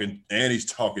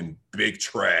talking big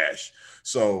trash.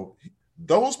 So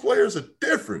those players are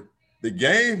different. The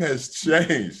game has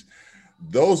changed.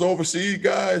 Those overseas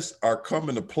guys are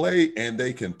coming to play, and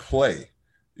they can play.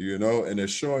 And they're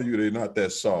showing you they're not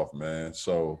that soft, man.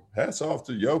 So hats off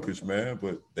to Jokic, man,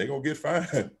 but they're going to get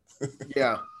fined.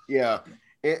 Yeah.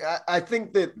 I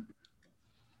think that,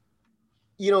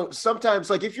 sometimes,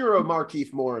 like if you're a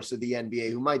Markieff Morris of the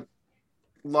NBA who might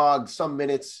log some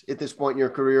minutes at this point in your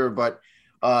career, but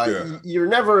you're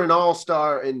never an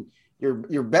all-star and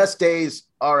your best days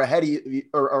are ahead of you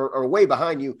or way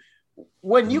behind you.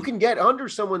 When you can get under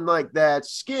someone like that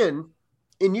skin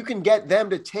and you can get them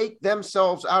to take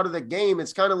themselves out of the game,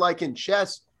 it's kind of like in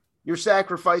chess, you're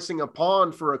sacrificing a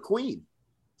pawn for a queen.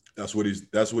 That's what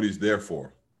he's there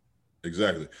for.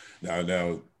 Exactly.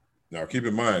 Now keep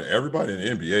in mind, everybody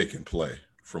in the NBA can play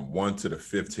from 1 to the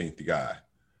 15th guy.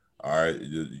 All right.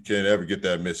 You can't ever get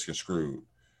that misconstrued.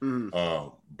 Mm-hmm.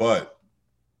 But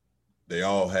they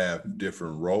all have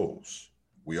different roles.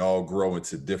 We all grow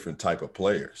into different type of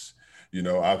players.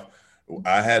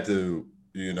 I had to,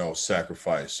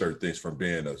 sacrifice certain things from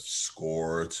being a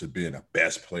scorer to being a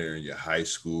best player in your high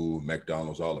school,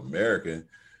 McDonald's All-American,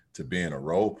 to being a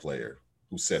role player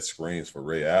who set screens for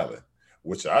Ray Allen,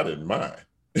 which I didn't mind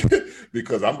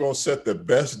because I'm going to set the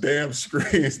best damn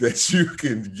screens that you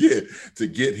can get to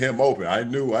get him open. I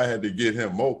knew I had to get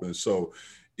him open. So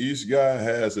each guy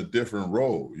has a different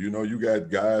role. You got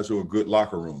guys who are good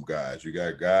locker room guys. You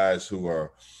got guys who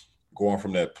are going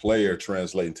from that player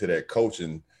translating to that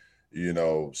coaching,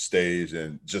 stage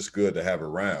and just good to have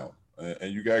around.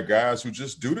 And you got guys who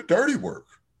just do the dirty work.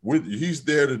 He's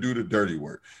there to do the dirty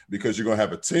work because you're going to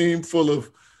have a team full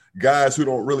of guys who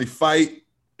don't really fight.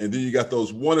 And then you got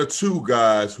those 1 or 2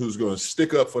 guys who's going to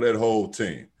stick up for that whole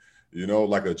team,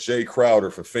 like a Jay Crowder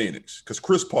for Phoenix, because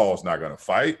Chris Paul's not going to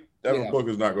fight. Devin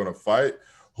Booker's not going to fight.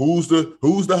 Who's the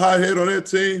hothead on that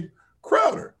team?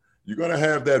 Crowder. You're going to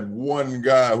have that one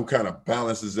guy who kind of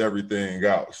balances everything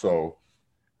out. So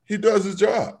he does his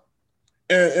job.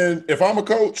 And if I'm a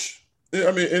coach,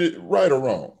 right or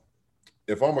wrong,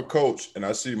 if I'm a coach and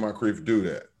I see Moncrief do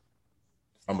that,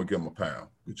 I'm going to give him a pound.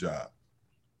 Good job.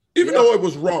 Even though it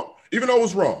was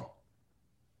wrong.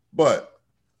 But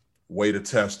way to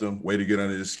test him, way to get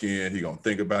under his skin. He going to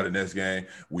think about it next game.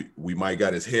 We might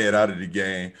got his head out of the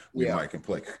game. We might can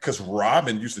play. Because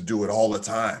Robin used to do it all the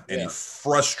time. And he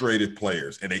frustrated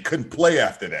players. And they couldn't play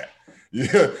after that.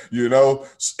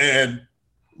 And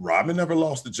Robin never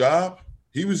lost the job.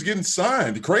 He was getting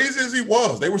signed. Crazy as he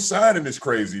was, they were signing this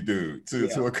crazy dude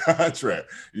to a contract.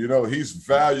 He's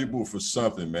valuable for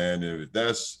something, man. And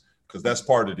that's because that's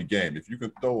part of the game. If you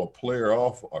can throw a player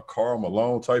off, a Karl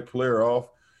Malone type player off,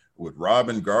 with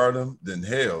Robin guarding, then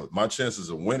hell, my chances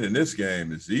of winning this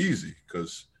game is easy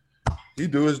because he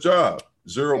do his job.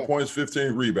 0 points,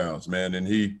 15 rebounds, man, and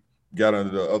he got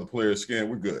under the other player's skin.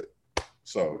 We're good.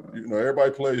 So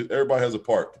everybody plays. Everybody has a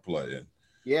part to play in.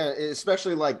 Yeah,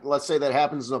 especially like let's say that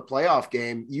happens in a playoff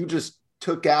game. You just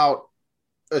took out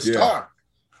a star,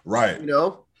 right?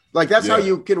 Like that's how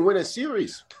you can win a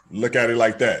series. Look at it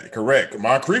like that. Correct.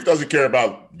 Moncrief doesn't care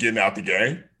about getting out the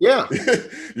game. Yeah.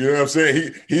 You know what I'm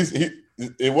saying?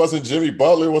 It wasn't Jimmy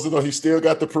Butler. It wasn't though. He still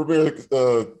got the premier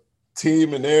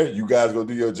team in there. You guys go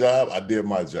do your job. I did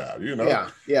my job.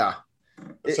 Yeah.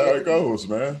 That's how it goes,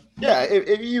 man. Yeah.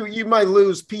 If you might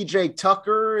lose PJ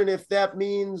Tucker, and if that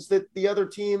means that the other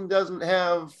team doesn't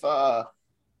have, I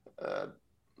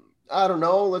don't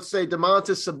know, let's say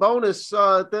Domantas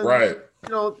Sabonis, then right.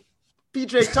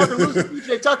 PJ Tucker loses.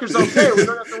 PJ Tucker's okay. We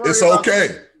don't have to worry. It's okay.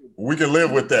 That. We can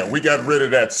live with that. We got rid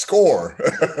of that score.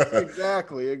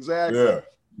 Exactly. Yeah.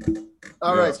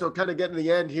 All right. So kind of getting to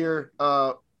the end here.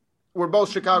 We're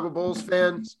both Chicago Bulls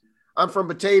fans. I'm from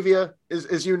Batavia,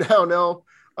 as you now know.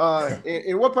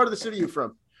 In what part of the city are you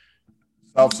from?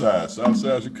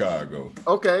 Southside Chicago.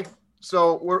 Okay.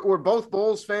 So we're both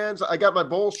Bulls fans. I got my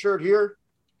Bulls shirt here.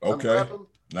 Okay.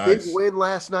 Big Nice. win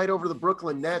last night over the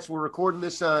Brooklyn Nets. We're recording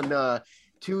this on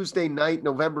Tuesday night,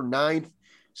 November 9th.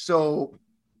 So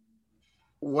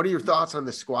what are your thoughts on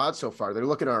the squad so far? They're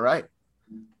looking all right.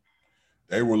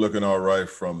 They were looking all right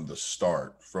from the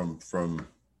start, from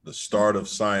the start of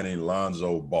signing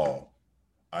Lonzo Ball.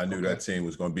 I knew that team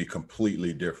was going to be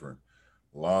completely different.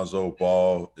 Lonzo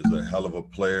Ball is a hell of a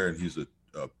player, and he's a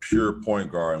pure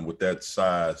point guard. And with that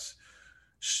size,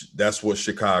 that's what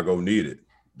Chicago needed,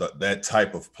 that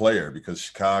type of player, because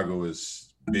Chicago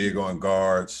is big on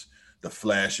guards,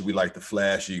 we like the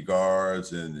flashy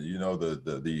guards and,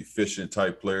 the efficient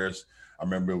type players. I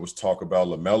remember it was talk about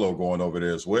LaMelo going over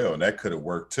there as well, and that could have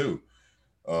worked too.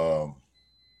 You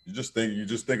just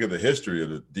think of the history of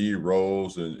the D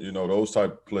Rose and those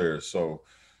type of players. So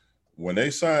when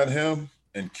they signed him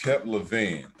and kept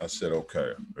LaVine, I said,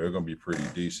 okay, they're gonna be pretty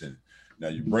decent. Now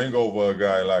you bring over a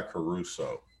guy like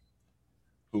Caruso,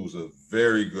 who's a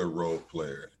very good role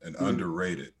player and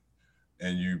underrated,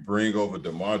 and you bring over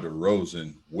DeMar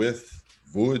DeRozan with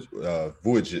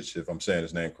Vujic, if I'm saying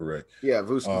his name correct. Yeah,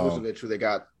 Vucevic, who they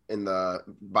got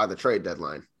by the trade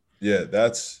deadline. Yeah,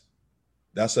 that's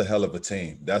a hell of a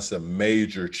team. That's a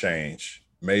major change.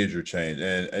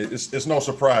 And it's no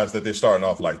surprise that they're starting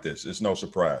off like this. It's no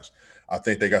surprise. I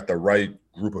think they got the right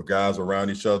group of guys around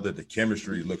each other. The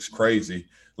chemistry looks crazy,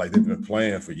 like they've been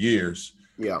playing for years.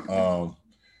 Yeah.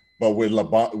 But with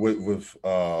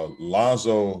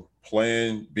Lonzo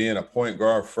being a point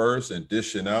guard first and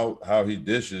dishing out how he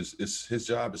dishes, his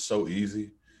job is so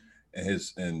easy,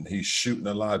 and he's shooting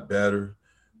a lot better.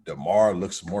 DeMar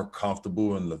looks more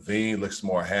comfortable, and LaVine looks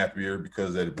more happier,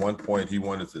 because at one point he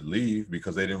wanted to leave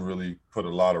because they didn't really put a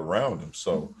lot around him.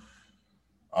 So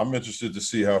I'm interested to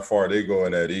see how far they go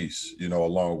in that East,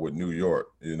 along with New York,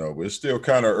 but it's still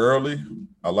kind of early.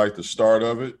 I like the start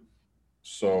of it.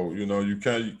 So,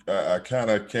 I kind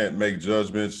of can't make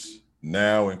judgments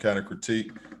now and kind of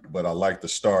critique, but I like the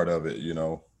start of it,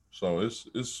 So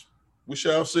we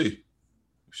shall see.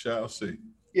 We shall see.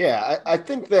 Yeah, I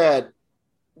think that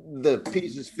the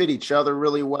pieces fit each other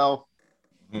really well.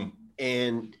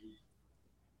 And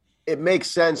it makes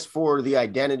sense for the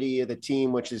identity of the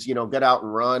team, which is, get out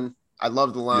and run. I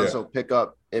love the Lonzo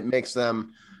pickup. It makes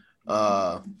them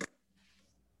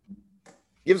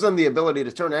gives them the ability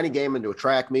to turn any game into a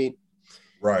track meet.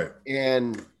 Right.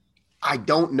 And I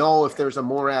don't know if there's a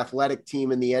more athletic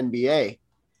team in the NBA.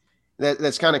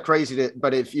 That's kind of crazy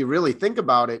but if you really think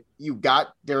about it, you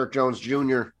got Derrick Jones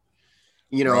Jr.,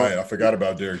 Right. I forgot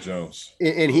about Derrick Jones.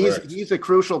 And he's a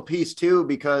crucial piece too,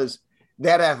 because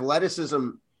that athleticism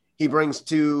he brings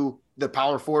to the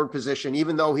power forward position,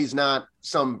 even though he's not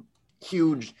some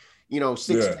huge,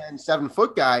 6'10",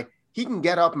 7-foot guy, he can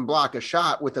get up and block a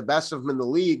shot with the best of them in the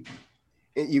league.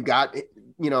 You got,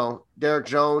 Derrick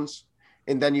Jones,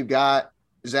 and then you got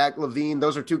Zach LaVine.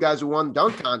 Those are two guys who won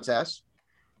dunk contests.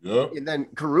 Yep. And then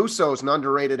Caruso's an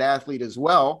underrated athlete as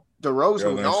well.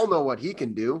 DeRozan, we all know what he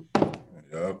can do.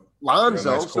 Yep.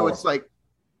 Lonzo. So it's like,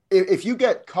 if you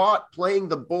get caught playing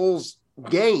the Bulls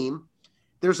game,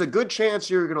 there's a good chance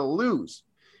you're going to lose.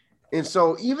 And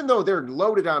so even though they're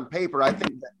loaded on paper, I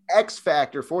think the X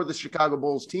factor for the Chicago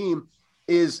Bulls team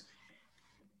is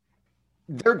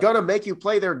they're going to make you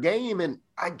play their game. And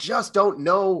I just don't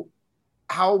know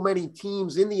how many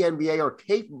teams in the NBA are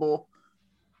capable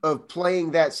of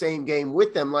playing that same game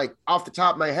with them. Like off the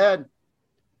top of my head,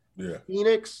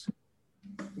 Phoenix,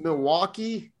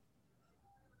 Milwaukee,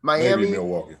 Miami. Maybe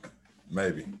Milwaukee.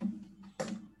 Maybe.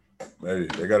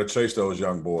 They got to chase those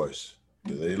young boys.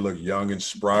 They look young and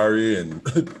spry and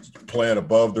playing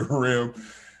above the rim.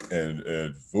 And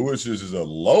Vujic is a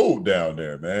load down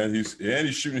there, man. He's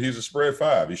shooting. He's a spread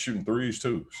five. He's shooting threes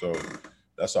too. So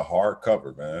that's a hard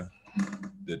cover, man.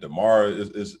 The DeMar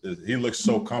he looks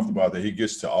so comfortable out there. He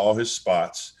gets to all his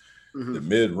spots. Mm-hmm. The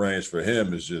mid range for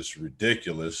him is just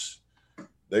ridiculous.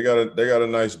 They got a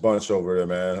nice bunch over there,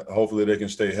 man. Hopefully they can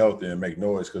stay healthy and make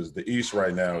noise, because the East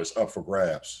right now is up for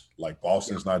grabs. Like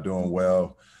Boston's not doing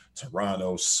well.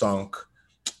 Toronto sunk.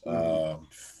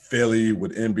 Philly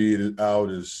with Embiid out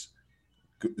is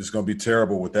going to be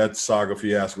terrible with that saga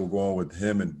fiasco going with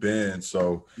him and Ben.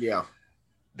 So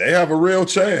they have a real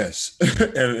chance.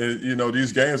 and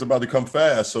these games are about to come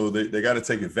fast, so they got to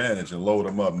take advantage and load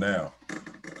them up now.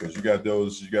 Because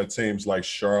you got teams like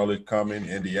Charlotte coming,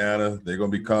 Indiana, they're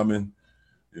going to be coming.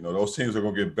 Those teams are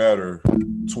going to get better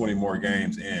 20 more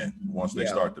games in once they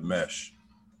start to mesh.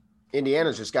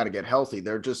 Indiana's just got to get healthy.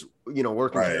 They're just,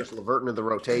 working Caris LeVert into the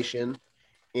rotation.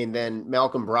 And then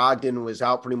Malcolm Brogdon was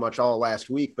out pretty much all last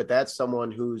week, but that's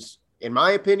someone who's, in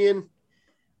my opinion,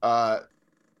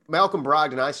 Malcolm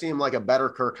Brogdon, I see him like a better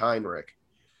Kirk Heinrich.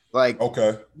 Like,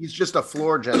 Okay. he's just a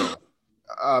floor general.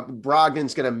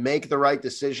 Brogdon's going to make the right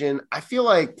decision. I feel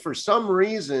like for some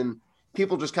reason,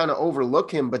 people just kind of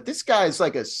overlook him, but this guy's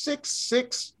like a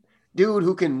 6'6" dude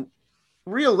who can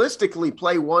realistically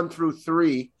play 1 through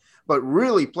 3, but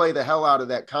really play the hell out of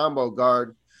that combo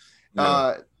guard.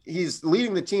 Yeah. He's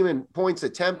leading the team in points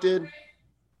attempted.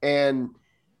 And,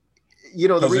 you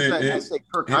know, the reason I say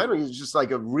Kirk Hinrich is just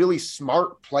like a really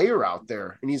smart player out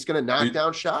there, and he's going to knock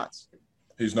down shots.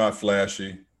 He's not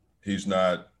flashy. He's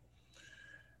not.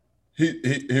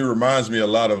 He reminds me a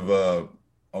lot of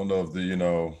I don't know if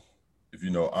if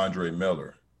you know Andre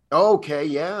Miller. Okay,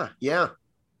 yeah.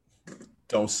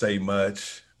 Don't say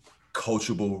much,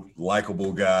 coachable,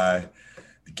 likable guy.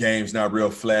 The game's not real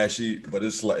flashy, but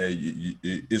it's like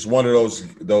it's one of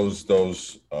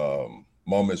those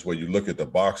moments where you look at the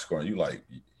box score and you like,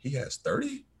 he has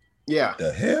 30. Yeah.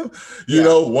 The hell? You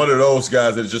know, one of those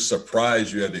guys that just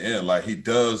surprise you at the end. Like, he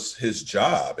does his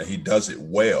job and he does it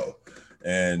well.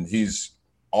 And he's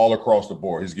all across the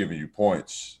board. He's giving you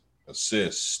points,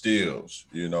 assists, steals,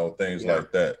 things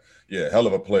like that. Yeah, hell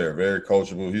of a player, very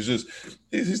coachable.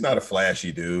 He's not a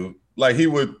flashy dude. Like, he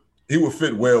would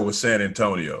fit well with San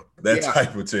Antonio, that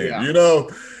type of team. Yeah.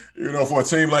 For a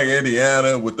team like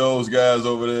Indiana with those guys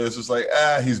over there, it's just like,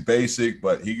 he's basic,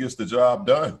 but he gets the job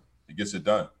done. He gets it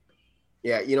done.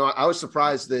 Yeah, I was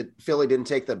surprised that Philly didn't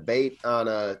take the bait on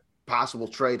a possible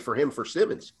trade for him for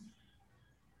Simmons.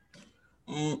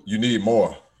 You need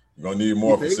more. You're going to need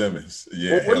more for Simmons.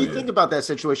 Yeah. Well, what do you think about that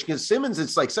situation? Because Simmons,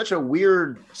 it's like such a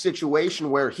weird situation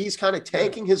where he's kind of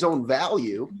tanking his own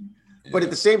value, but at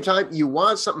the same time, you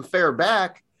want something fair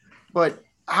back. But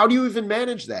how do you even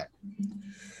manage that?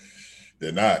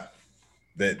 They're not.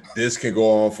 This can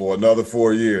go on for another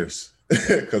 4 years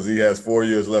because he has 4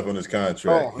 years left on his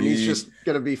contract. Oh, he's just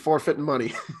going to be forfeiting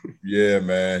money. Yeah,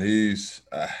 man.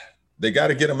 They got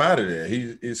to get him out of there.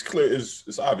 It's clear.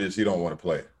 It's obvious he don't want to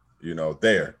play.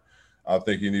 There. I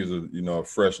think he needs a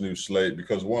fresh new slate,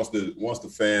 because once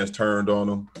the fans turned on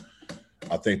him,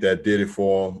 I think that did it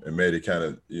for him and made it kind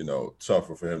of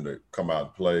tougher for him to come out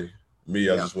and play.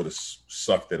 I just would have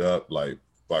sucked it up, like,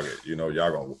 fuck it,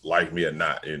 y'all gonna like me or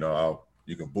not,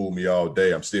 you can boo me all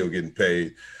day, I'm still getting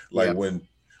paid. Like when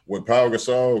Pau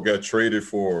Gasol got traded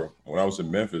when I was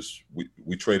in Memphis,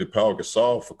 we traded Pau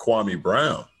Gasol for Kwame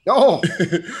Brown. Oh,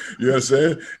 you know what I'm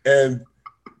saying? And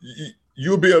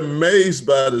you'll be amazed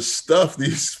by the stuff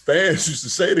these fans used to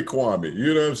say to Kwame.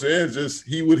 You know what I'm saying? Just,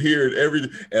 he would hear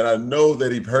it and I know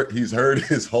that he's heard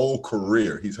his whole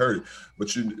career. He's heard it. But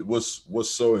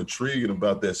what's so intriguing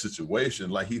about that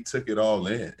situation, like, he took it all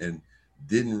in and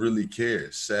didn't really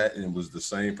care. Sat and was the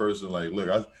same person, like,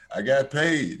 look, I got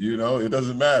paid, it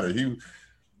doesn't matter.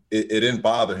 It didn't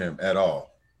bother him at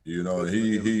all. He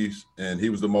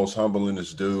was the most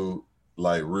humblest dude,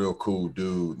 like, real cool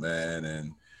dude, man.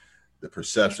 And the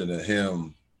perception of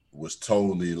him was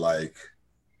totally, like,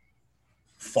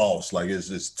 false. Like, it's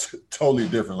just totally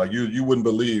different. Like, you wouldn't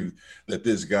believe that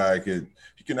this guy can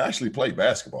actually play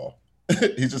basketball.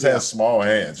 He just has small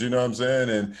hands, you know what I'm saying?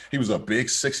 And he was a big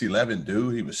 6'11"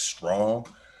 dude. He was strong.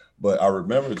 But I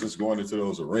remember just going into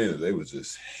those arenas, they was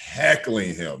just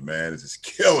heckling him, man. It's just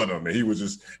killing him. And he was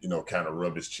just, kind of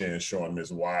rub his chin, showing him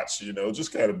his watch,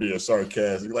 just kind of being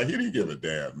sarcastic. Like, he didn't give a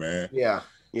damn, man. Yeah.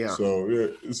 Yeah. So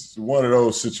it's one of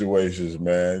those situations,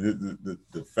 man.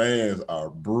 The fans are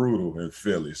brutal in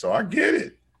Philly. So I get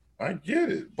it.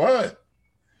 But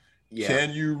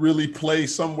can you really play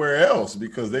somewhere else?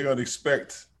 Because they're going to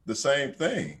expect the same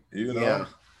thing, Yeah.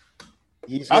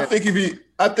 I think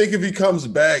if he comes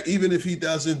back, even if he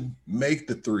doesn't make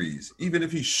the threes, even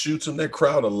if he shoots them, that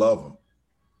crowd will love him.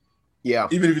 Yeah.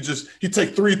 Even if he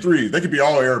take 3 threes, they could be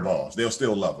all air balls. They'll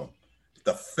still love him.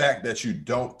 The fact that you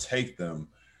don't take them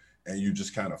and you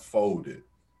just kind of fold it,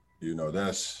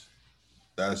 that's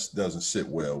doesn't sit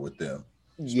well with them.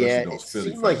 Yeah, it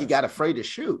seemed like he got afraid to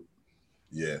shoot.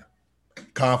 Yeah. The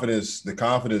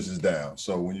confidence is down.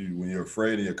 So when you're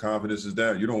afraid and your confidence is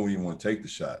down, you don't even want to take the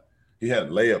shot. He had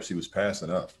layups he was passing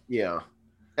up. Yeah.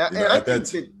 And I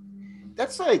think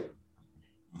that's like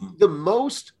the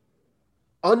most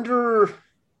undervalued,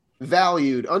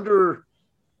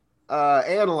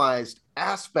 analyzed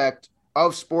aspect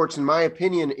of sports, in my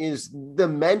opinion, is the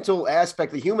mental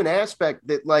aspect, the human aspect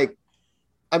that, like,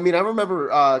 I mean, I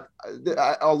remember,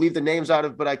 I'll leave the names out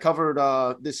of, but I covered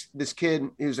this kid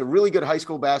who's a really good high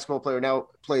school basketball player, now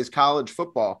plays college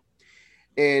football.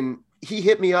 And he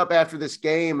hit me up after this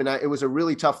game, and it was a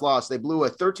really tough loss. They blew a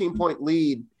 13-point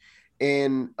lead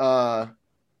in a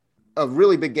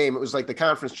really big game. It was like the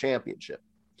conference championship.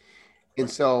 And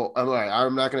so I'm like,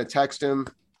 I'm not going to text him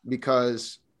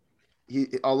because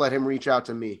I'll let him reach out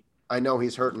to me. I know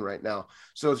he's hurting right now.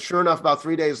 So sure enough, about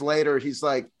 3 days later, he's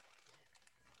like,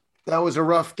 that was a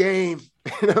rough game.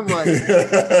 And I'm like,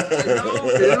 I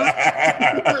know, dude.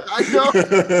 I know.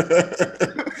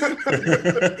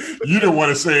 You didn't want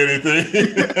to say anything.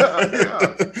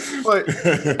 Yeah. But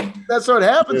that's what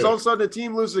happens. All of a sudden, the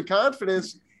team loses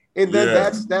confidence. And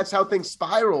then that's how things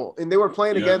spiral. And they were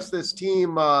playing against this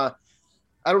team.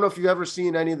 I don't know if you've ever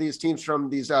seen any of these teams from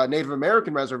these Native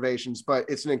American reservations, but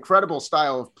it's an incredible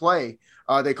style of play.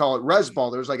 They call it res ball.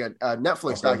 There's like a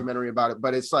Netflix documentary about it,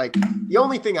 but it's like the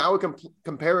only thing I would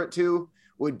compare it to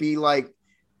would be like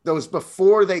those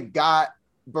before they got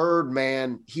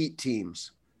Birdman Heat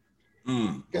teams.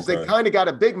 Because they kind of got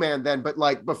a big man then, but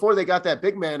like before they got that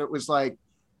big man, it was like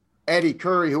Eddie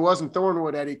Curry, who wasn't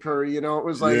Thornwood Eddie Curry, it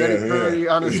was like Eddie Curry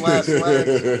on his last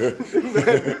leg.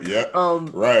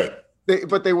 Right.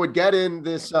 But they would get in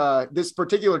this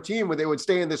particular team where they would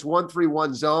stay in this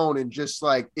 1-3-1 zone, and just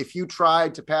like if you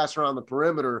tried to pass around the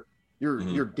perimeter,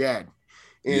 you're dead.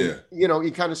 And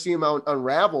you kind of see them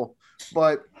unravel,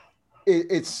 but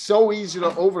it's so easy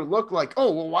to overlook. Like,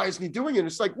 oh well, why isn't he doing it?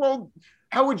 It's like, well,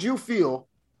 how would you feel?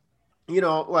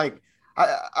 Like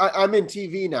I'm in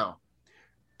TV now.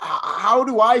 How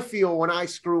do I feel when I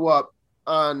screw up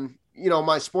on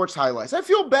my sports highlights? I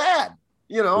feel bad.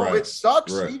 It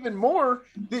sucks even more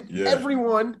that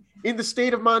everyone in the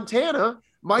state of Montana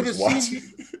might have seen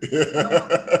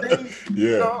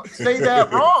say that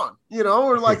wrong,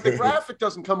 or like the graphic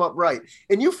doesn't come up right.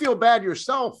 And you feel bad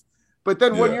yourself. But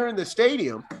then when you're in the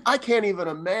stadium, I can't even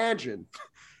imagine,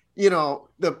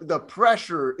 the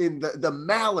pressure in the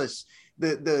malice,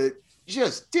 the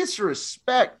just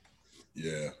disrespect.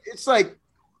 Yeah. It's like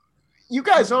you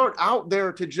guys aren't out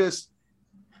there to just,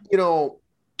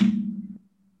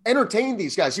 entertain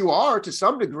these guys. You are to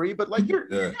some degree, but like you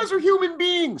guys are human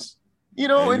beings,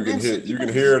 and you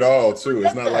can hear it all too.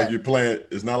 It's not like you're playing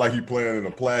in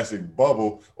a plastic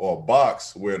bubble or a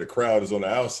box where the crowd is on the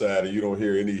outside and you don't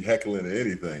hear any heckling or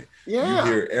anything. You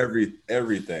hear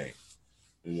everything.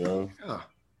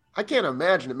 I can't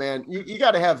imagine it, man. You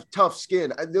got to have tough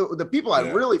skin. The people I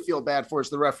really feel bad for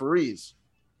is the referees.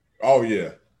 Oh yeah,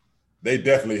 they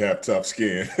definitely have tough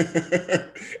skin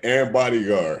and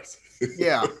bodyguards.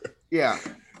 Yeah.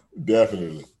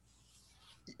 Definitely.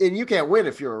 And you can't win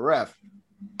if you're a ref.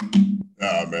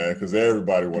 Nah, man, because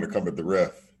everybody want to come at the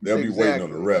ref. They'll be waiting on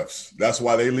the refs. That's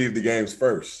why they leave the games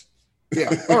first.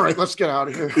 Yeah. All right, let's get out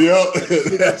of here. Yep.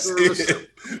 That's it.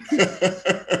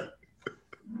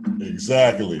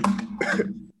 Exactly.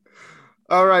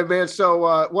 All right, man.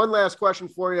 So one last question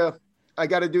for you. I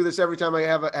got to do this every time I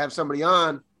have somebody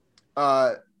on.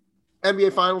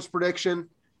 NBA Finals prediction.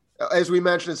 As we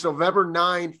mentioned, it's November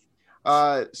 9th.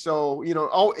 So,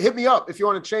 hit me up if you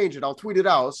want to change it. I'll tweet it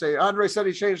out. I'll say, Andre said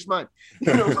he changed his mind.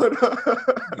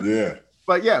 Yeah.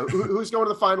 But yeah, who's going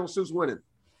to the finals? Who's winning?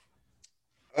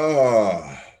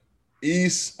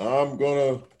 East, I'm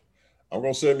gonna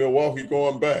say Milwaukee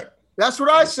going back. That's what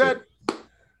I said.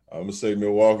 I'm gonna say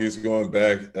Milwaukee's going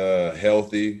back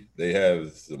healthy. They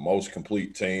have the most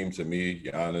complete team to me.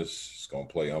 Giannis is gonna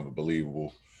play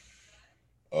unbelievable.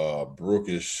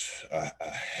 Brookish, I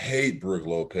hate Brook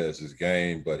Lopez's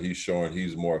game, but he's showing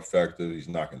he's more effective. He's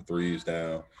knocking threes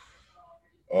down.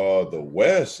 The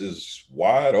West is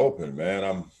wide open,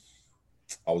 man.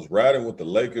 I was riding with the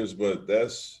Lakers, but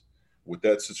with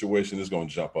that situation, it's going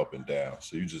to jump up and down.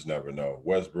 So you just never know.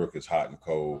 Westbrook is hot and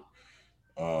cold.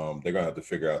 They're going to have to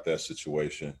figure out that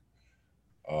situation.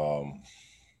 Man,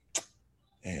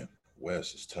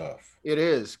 West is tough. It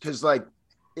is, because like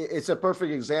it's a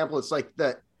perfect example. It's like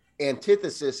the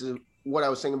antithesis of what I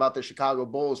was saying about the Chicago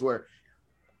Bulls, where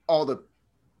all the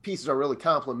pieces are really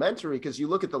complementary. Because you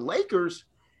look at the Lakers,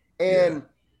 and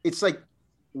it's like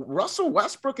Russell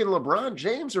Westbrook and LeBron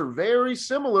James are very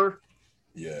similar.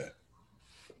 Yeah.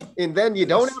 And then you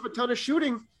don't have a ton of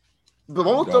shooting.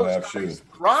 Both those guys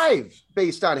thrive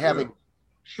based on having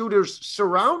shooters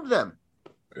surround them.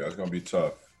 Yeah, it's going to be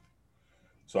tough.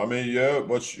 So, I mean,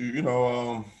 but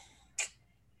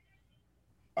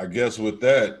I guess with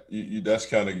that, that's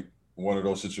kind of one of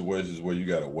those situations where you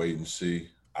got to wait and see.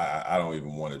 I don't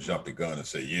even want to jump the gun and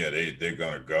say, they're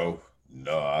going to go.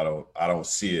 No, I don't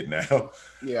see it now.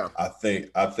 Yeah. I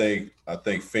think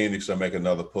Phoenix will make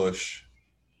another push.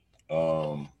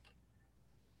 And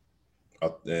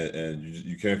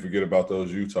you can't forget about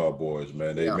those Utah boys,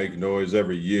 man. They make noise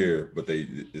every year, but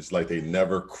it's like they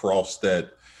never cross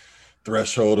that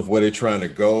threshold of where they're trying to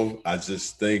go. I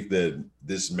just think that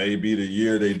this may be the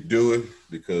year they do it,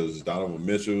 because Donovan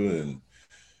Mitchell and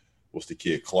what's the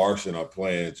kid Clarkson are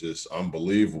playing just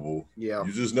unbelievable. Yeah.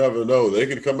 You just never know. They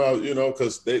can come out,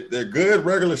 because they're good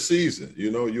regular season.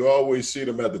 You always see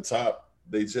them at the top.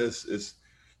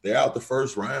 They're out the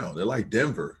first round. They're like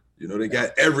Denver. They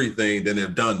got everything, then they're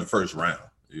done the first round.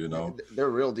 They're a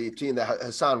real deep team. The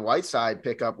Hassan Whiteside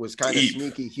pickup was kind of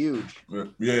sneaky huge.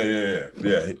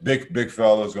 Yeah. Big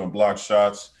fella's gonna block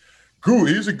shots.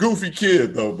 He's a goofy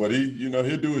kid though, but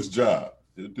he'll do his job.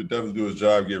 He'll definitely do his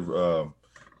job. Give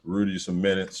Rudy some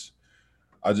minutes.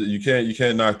 You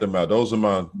can't knock them out. Those are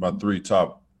my three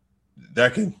top.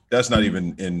 That's not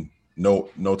even in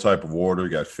no type of order. You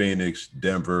got Phoenix,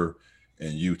 Denver,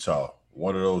 and Utah.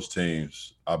 One of those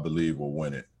teams, I believe, will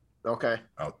win it. Okay.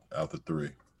 Out the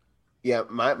three. Yeah,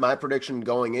 my prediction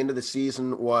going into the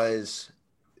season was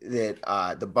that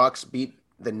the Bucks beat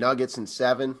the Nuggets in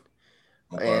 7,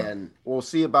 and we'll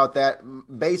see about that.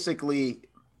 Basically,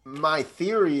 my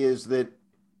theory is that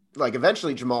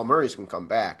eventually Jamal Murray's going to come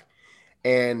back,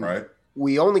 and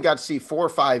we only got to see 4 or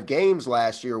 5 games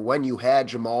last year when you had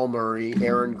Jamal Murray,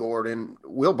 Aaron Gordon.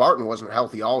 Will Barton wasn't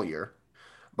healthy all year,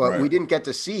 but we didn't get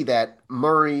to see that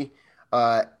Murray,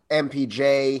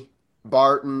 MPJ,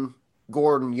 Barton,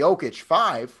 Gordon, Jokic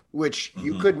 5, which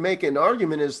you could make an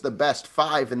argument is the best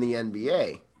 5 in the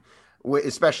NBA,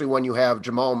 especially when you have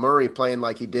Jamal Murray playing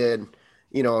like he did,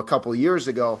 a couple of years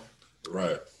ago.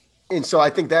 Right. And so I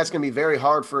think that's going to be very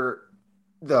hard for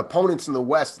the opponents in the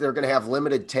West. They're going to have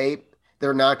limited tape.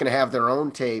 They're not going to have their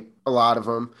own tape, a lot of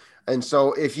them. And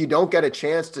so if you don't get a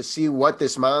chance to see what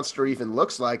this monster even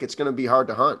looks like, it's going to be hard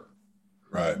to hunt.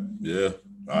 Right. Yeah,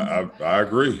 I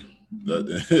agree.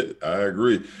 I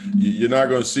agree. You're not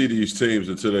going to see these teams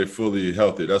until they're fully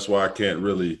healthy. That's why I can't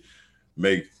really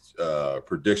make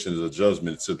predictions or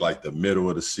judgments to the middle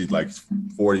of the season,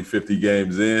 40, 50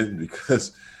 games in,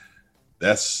 because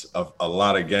that's a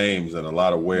lot of games and a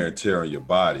lot of wear and tear on your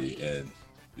body. And,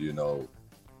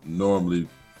 normally,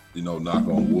 knock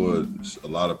on wood, a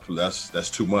lot of that's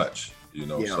too much,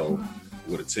 So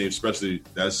with a team, especially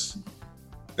that's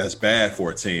bad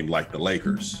for a team like the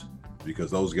Lakers,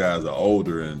 because those guys are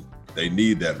older and they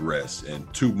need that rest,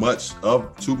 and too much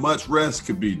rest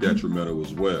could be detrimental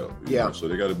as well. You know? So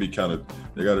they got to be careful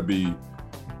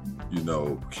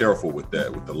with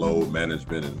that, with the load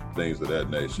management and things of that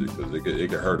nature, because it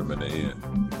could hurt them in the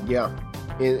end. Yeah.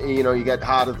 And, you get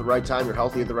hot at the right time, you're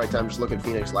healthy at the right time. Just look at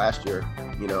Phoenix last year,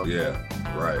 Yeah,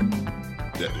 right.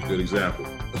 That's a good example.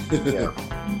 Yeah.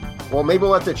 Well, maybe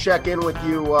we'll have to check in with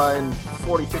you in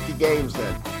 40, 50 games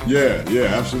then. Yeah,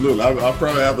 absolutely. I'll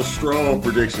probably have a strong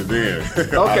prediction then.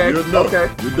 Okay, okay.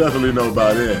 You definitely know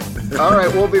by then. All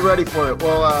right, we'll be ready for it.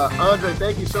 Well, Andre,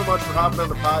 thank you so much for hopping on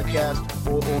the podcast.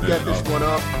 We'll get this one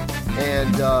up,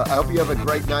 and I hope you have a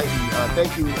great night. And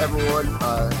thank you, everyone,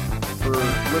 for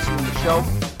listening to the show.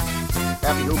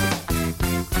 Happy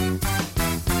hooping.